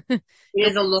 It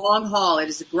is a long haul. It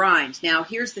is a grind. Now,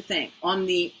 here's the thing. On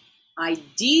the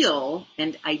ideal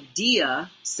and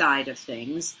idea side of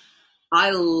things,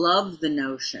 I love the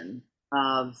notion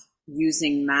of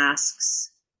using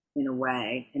masks in a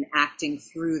way and acting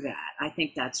through that. I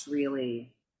think that's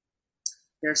really,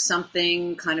 there's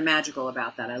something kind of magical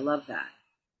about that. I love that.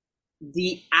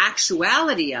 The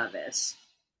actuality of it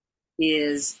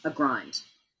is a grind.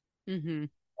 Mm-hmm.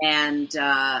 And,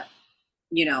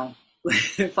 you know,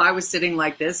 if I was sitting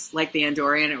like this, like the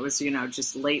Andorian, it was, you know,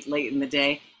 just late in the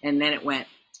day. And then it was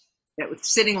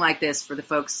sitting like this for the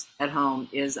folks at home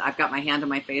is I've got my hand on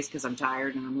my face because I'm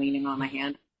tired and I'm leaning on my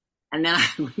hand. And then I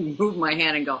would move my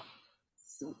hand and go,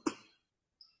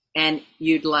 and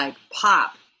you'd like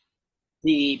pop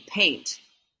the paint.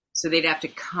 So they'd have to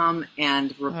come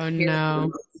and repair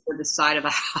the side of a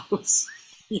house,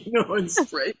 you know, and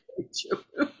spray paint you.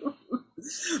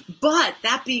 But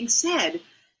that being said,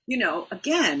 you know,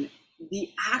 again, the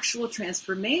actual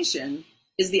transformation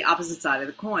is the opposite side of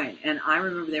the coin. And I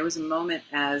remember there was a moment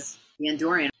as the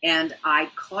Andorian, and I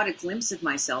caught a glimpse of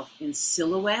myself in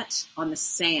silhouette on the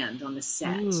sand on the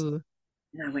set. Ooh.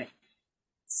 And I went,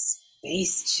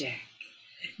 space chick.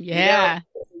 Yeah.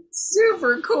 You know,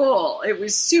 super cool. It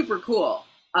was super cool.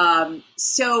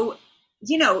 So,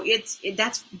 you know,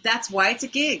 that's why it's a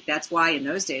gig. That's why in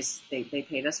those days they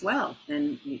paid us well.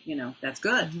 And, you know, that's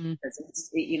good. Mm-hmm.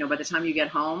 You know, by the time you get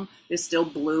home, there's still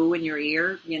blue in your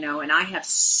ear, you know, and I have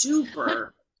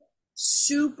super,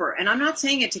 and I'm not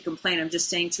saying it to complain. I'm just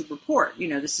saying to report, you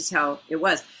know, this is how it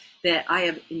was, that I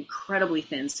have incredibly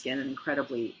thin skin and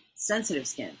incredibly sensitive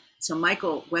skin. So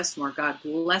Michael Westmore, God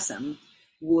bless him,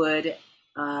 would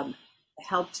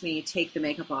helped me take the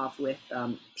makeup off with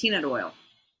peanut oil.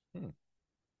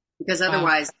 Because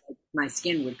otherwise my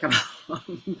skin would come off.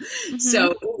 Mm-hmm.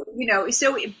 So, you know,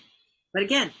 but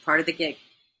again, part of the gig.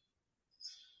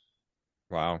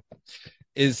 Wow.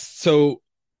 So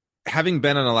having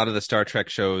been on a lot of the Star Trek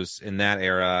shows in that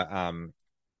era,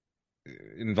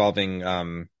 involving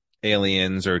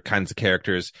aliens or kinds of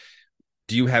characters,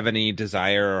 do you have any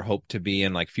desire or hope to be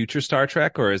in like future Star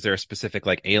Trek, or is there a specific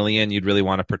like alien you'd really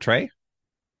want to portray?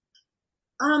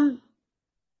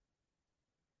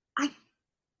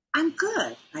 I'm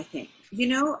good, I think. You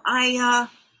know,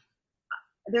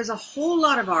 there's a whole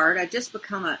lot of art. I've just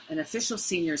become an official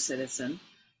senior citizen,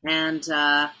 and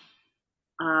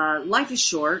life is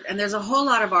short, and there's a whole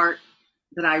lot of art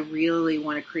that I really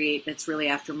want to create that's really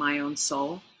after my own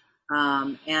soul.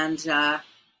 So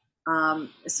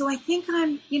I think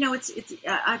I'm, you know,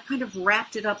 I've kind of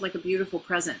wrapped it up like a beautiful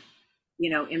present, you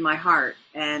know, in my heart.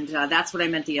 And that's what I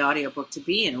meant the audiobook to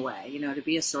be, in a way, you know, to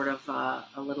be a sort of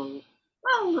a little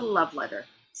love letter,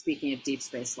 speaking of deep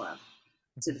space love,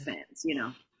 to the fans, you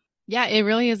know. Yeah, it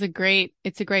really is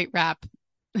it's a great wrap.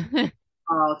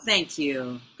 Oh, thank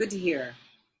you. Good to hear.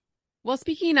 Well,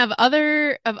 speaking of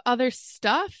other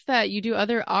stuff that you do,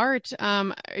 other art,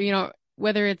 you know,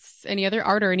 whether it's any other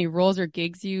art or any roles or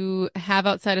gigs you have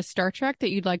outside of Star Trek that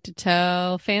you'd like to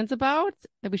tell fans about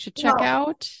that we should check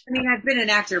out? I mean, I've been an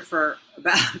actor for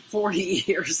about 40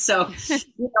 years. So,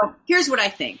 you know, here's what I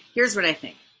think.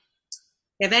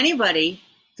 If anybody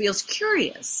feels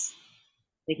curious,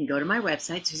 they can go to my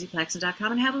website,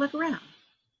 SuziePlakson.com, and have a look around.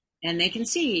 And they can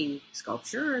see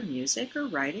sculpture or music or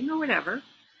writing or whatever.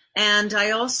 And I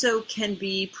also can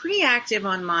be pretty active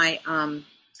on my,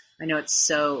 I know it's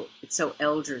so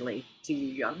elderly to you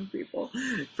young people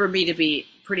for me to be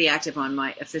pretty active on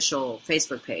my official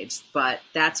Facebook page, but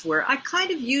that's where I kind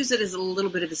of use it as a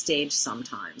little bit of a stage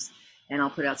sometimes. And I'll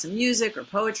put out some music or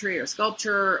poetry or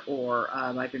sculpture, or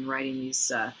I've been writing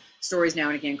these stories now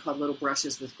and again called Little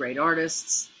Brushes with Great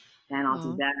Artists, and I'll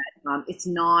do that. It's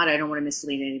not, I don't want to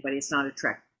mislead anybody, it's not a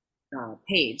Trek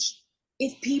page.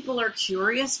 If people are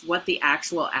curious what the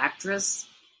actual actress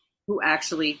who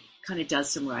actually kind of does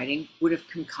some writing would have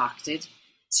concocted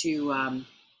to,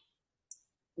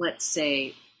 let's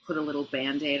say, put a little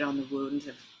Band-Aid on the wound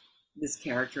of this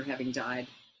character having died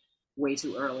way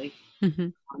too early,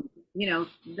 you know,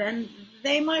 then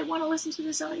they might want to listen to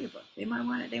this audiobook. They might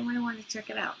want to check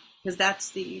it out, because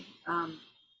that's the, I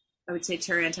would say,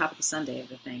 cherry on top of the sundae of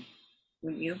the thing.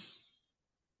 Wouldn't you?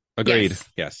 Agreed.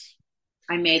 Yes.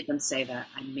 I made them say that.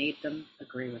 I made them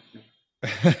agree with me.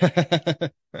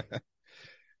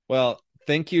 Well,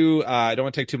 thank you. I don't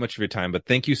want to take too much of your time, but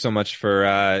thank you so much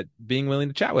for being willing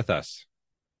to chat with us.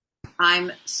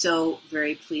 I'm so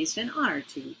very pleased and honored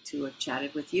to have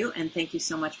chatted with you, and thank you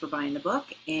so much for buying the book,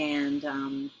 and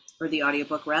or the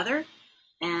audiobook rather,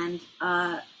 and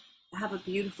have a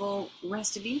beautiful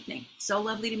rest of evening. So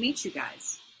lovely to meet you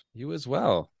guys. You as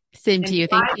well. Same to you.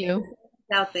 Thank you.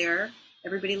 Out there,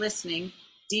 everybody listening,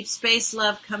 deep space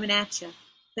love coming at you.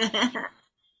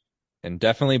 And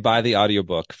definitely buy the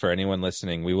audiobook for anyone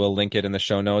listening. We will link it in the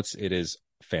show notes. It is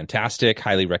fantastic,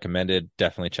 highly recommended.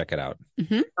 Definitely check it out.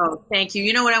 Mm-hmm. Oh, thank you.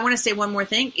 You know what? I want to say one more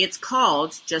thing. It's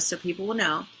called, just so people will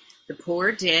know, The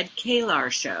Poor Dead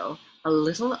EHLEYR Show, a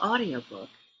little audiobook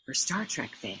for Star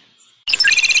Trek fans.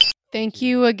 Thank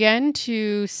you again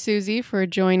to Suzie for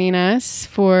joining us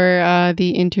for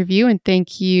the interview. And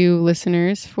thank you,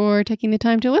 listeners, for taking the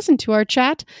time to listen to our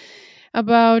chat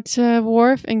about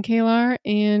WORF and EHLEYR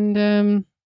and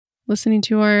listening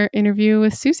to our interview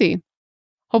with Suzie.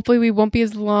 Hopefully we won't be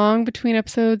as long between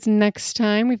episodes next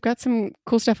time. We've got some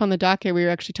cool stuff on the docket. We were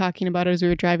actually talking about it as we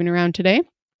were driving around today.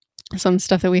 Some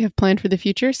stuff that we have planned for the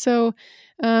future. So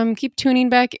keep tuning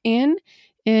back in.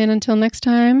 And until next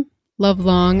time, love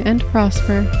long and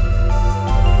prosper.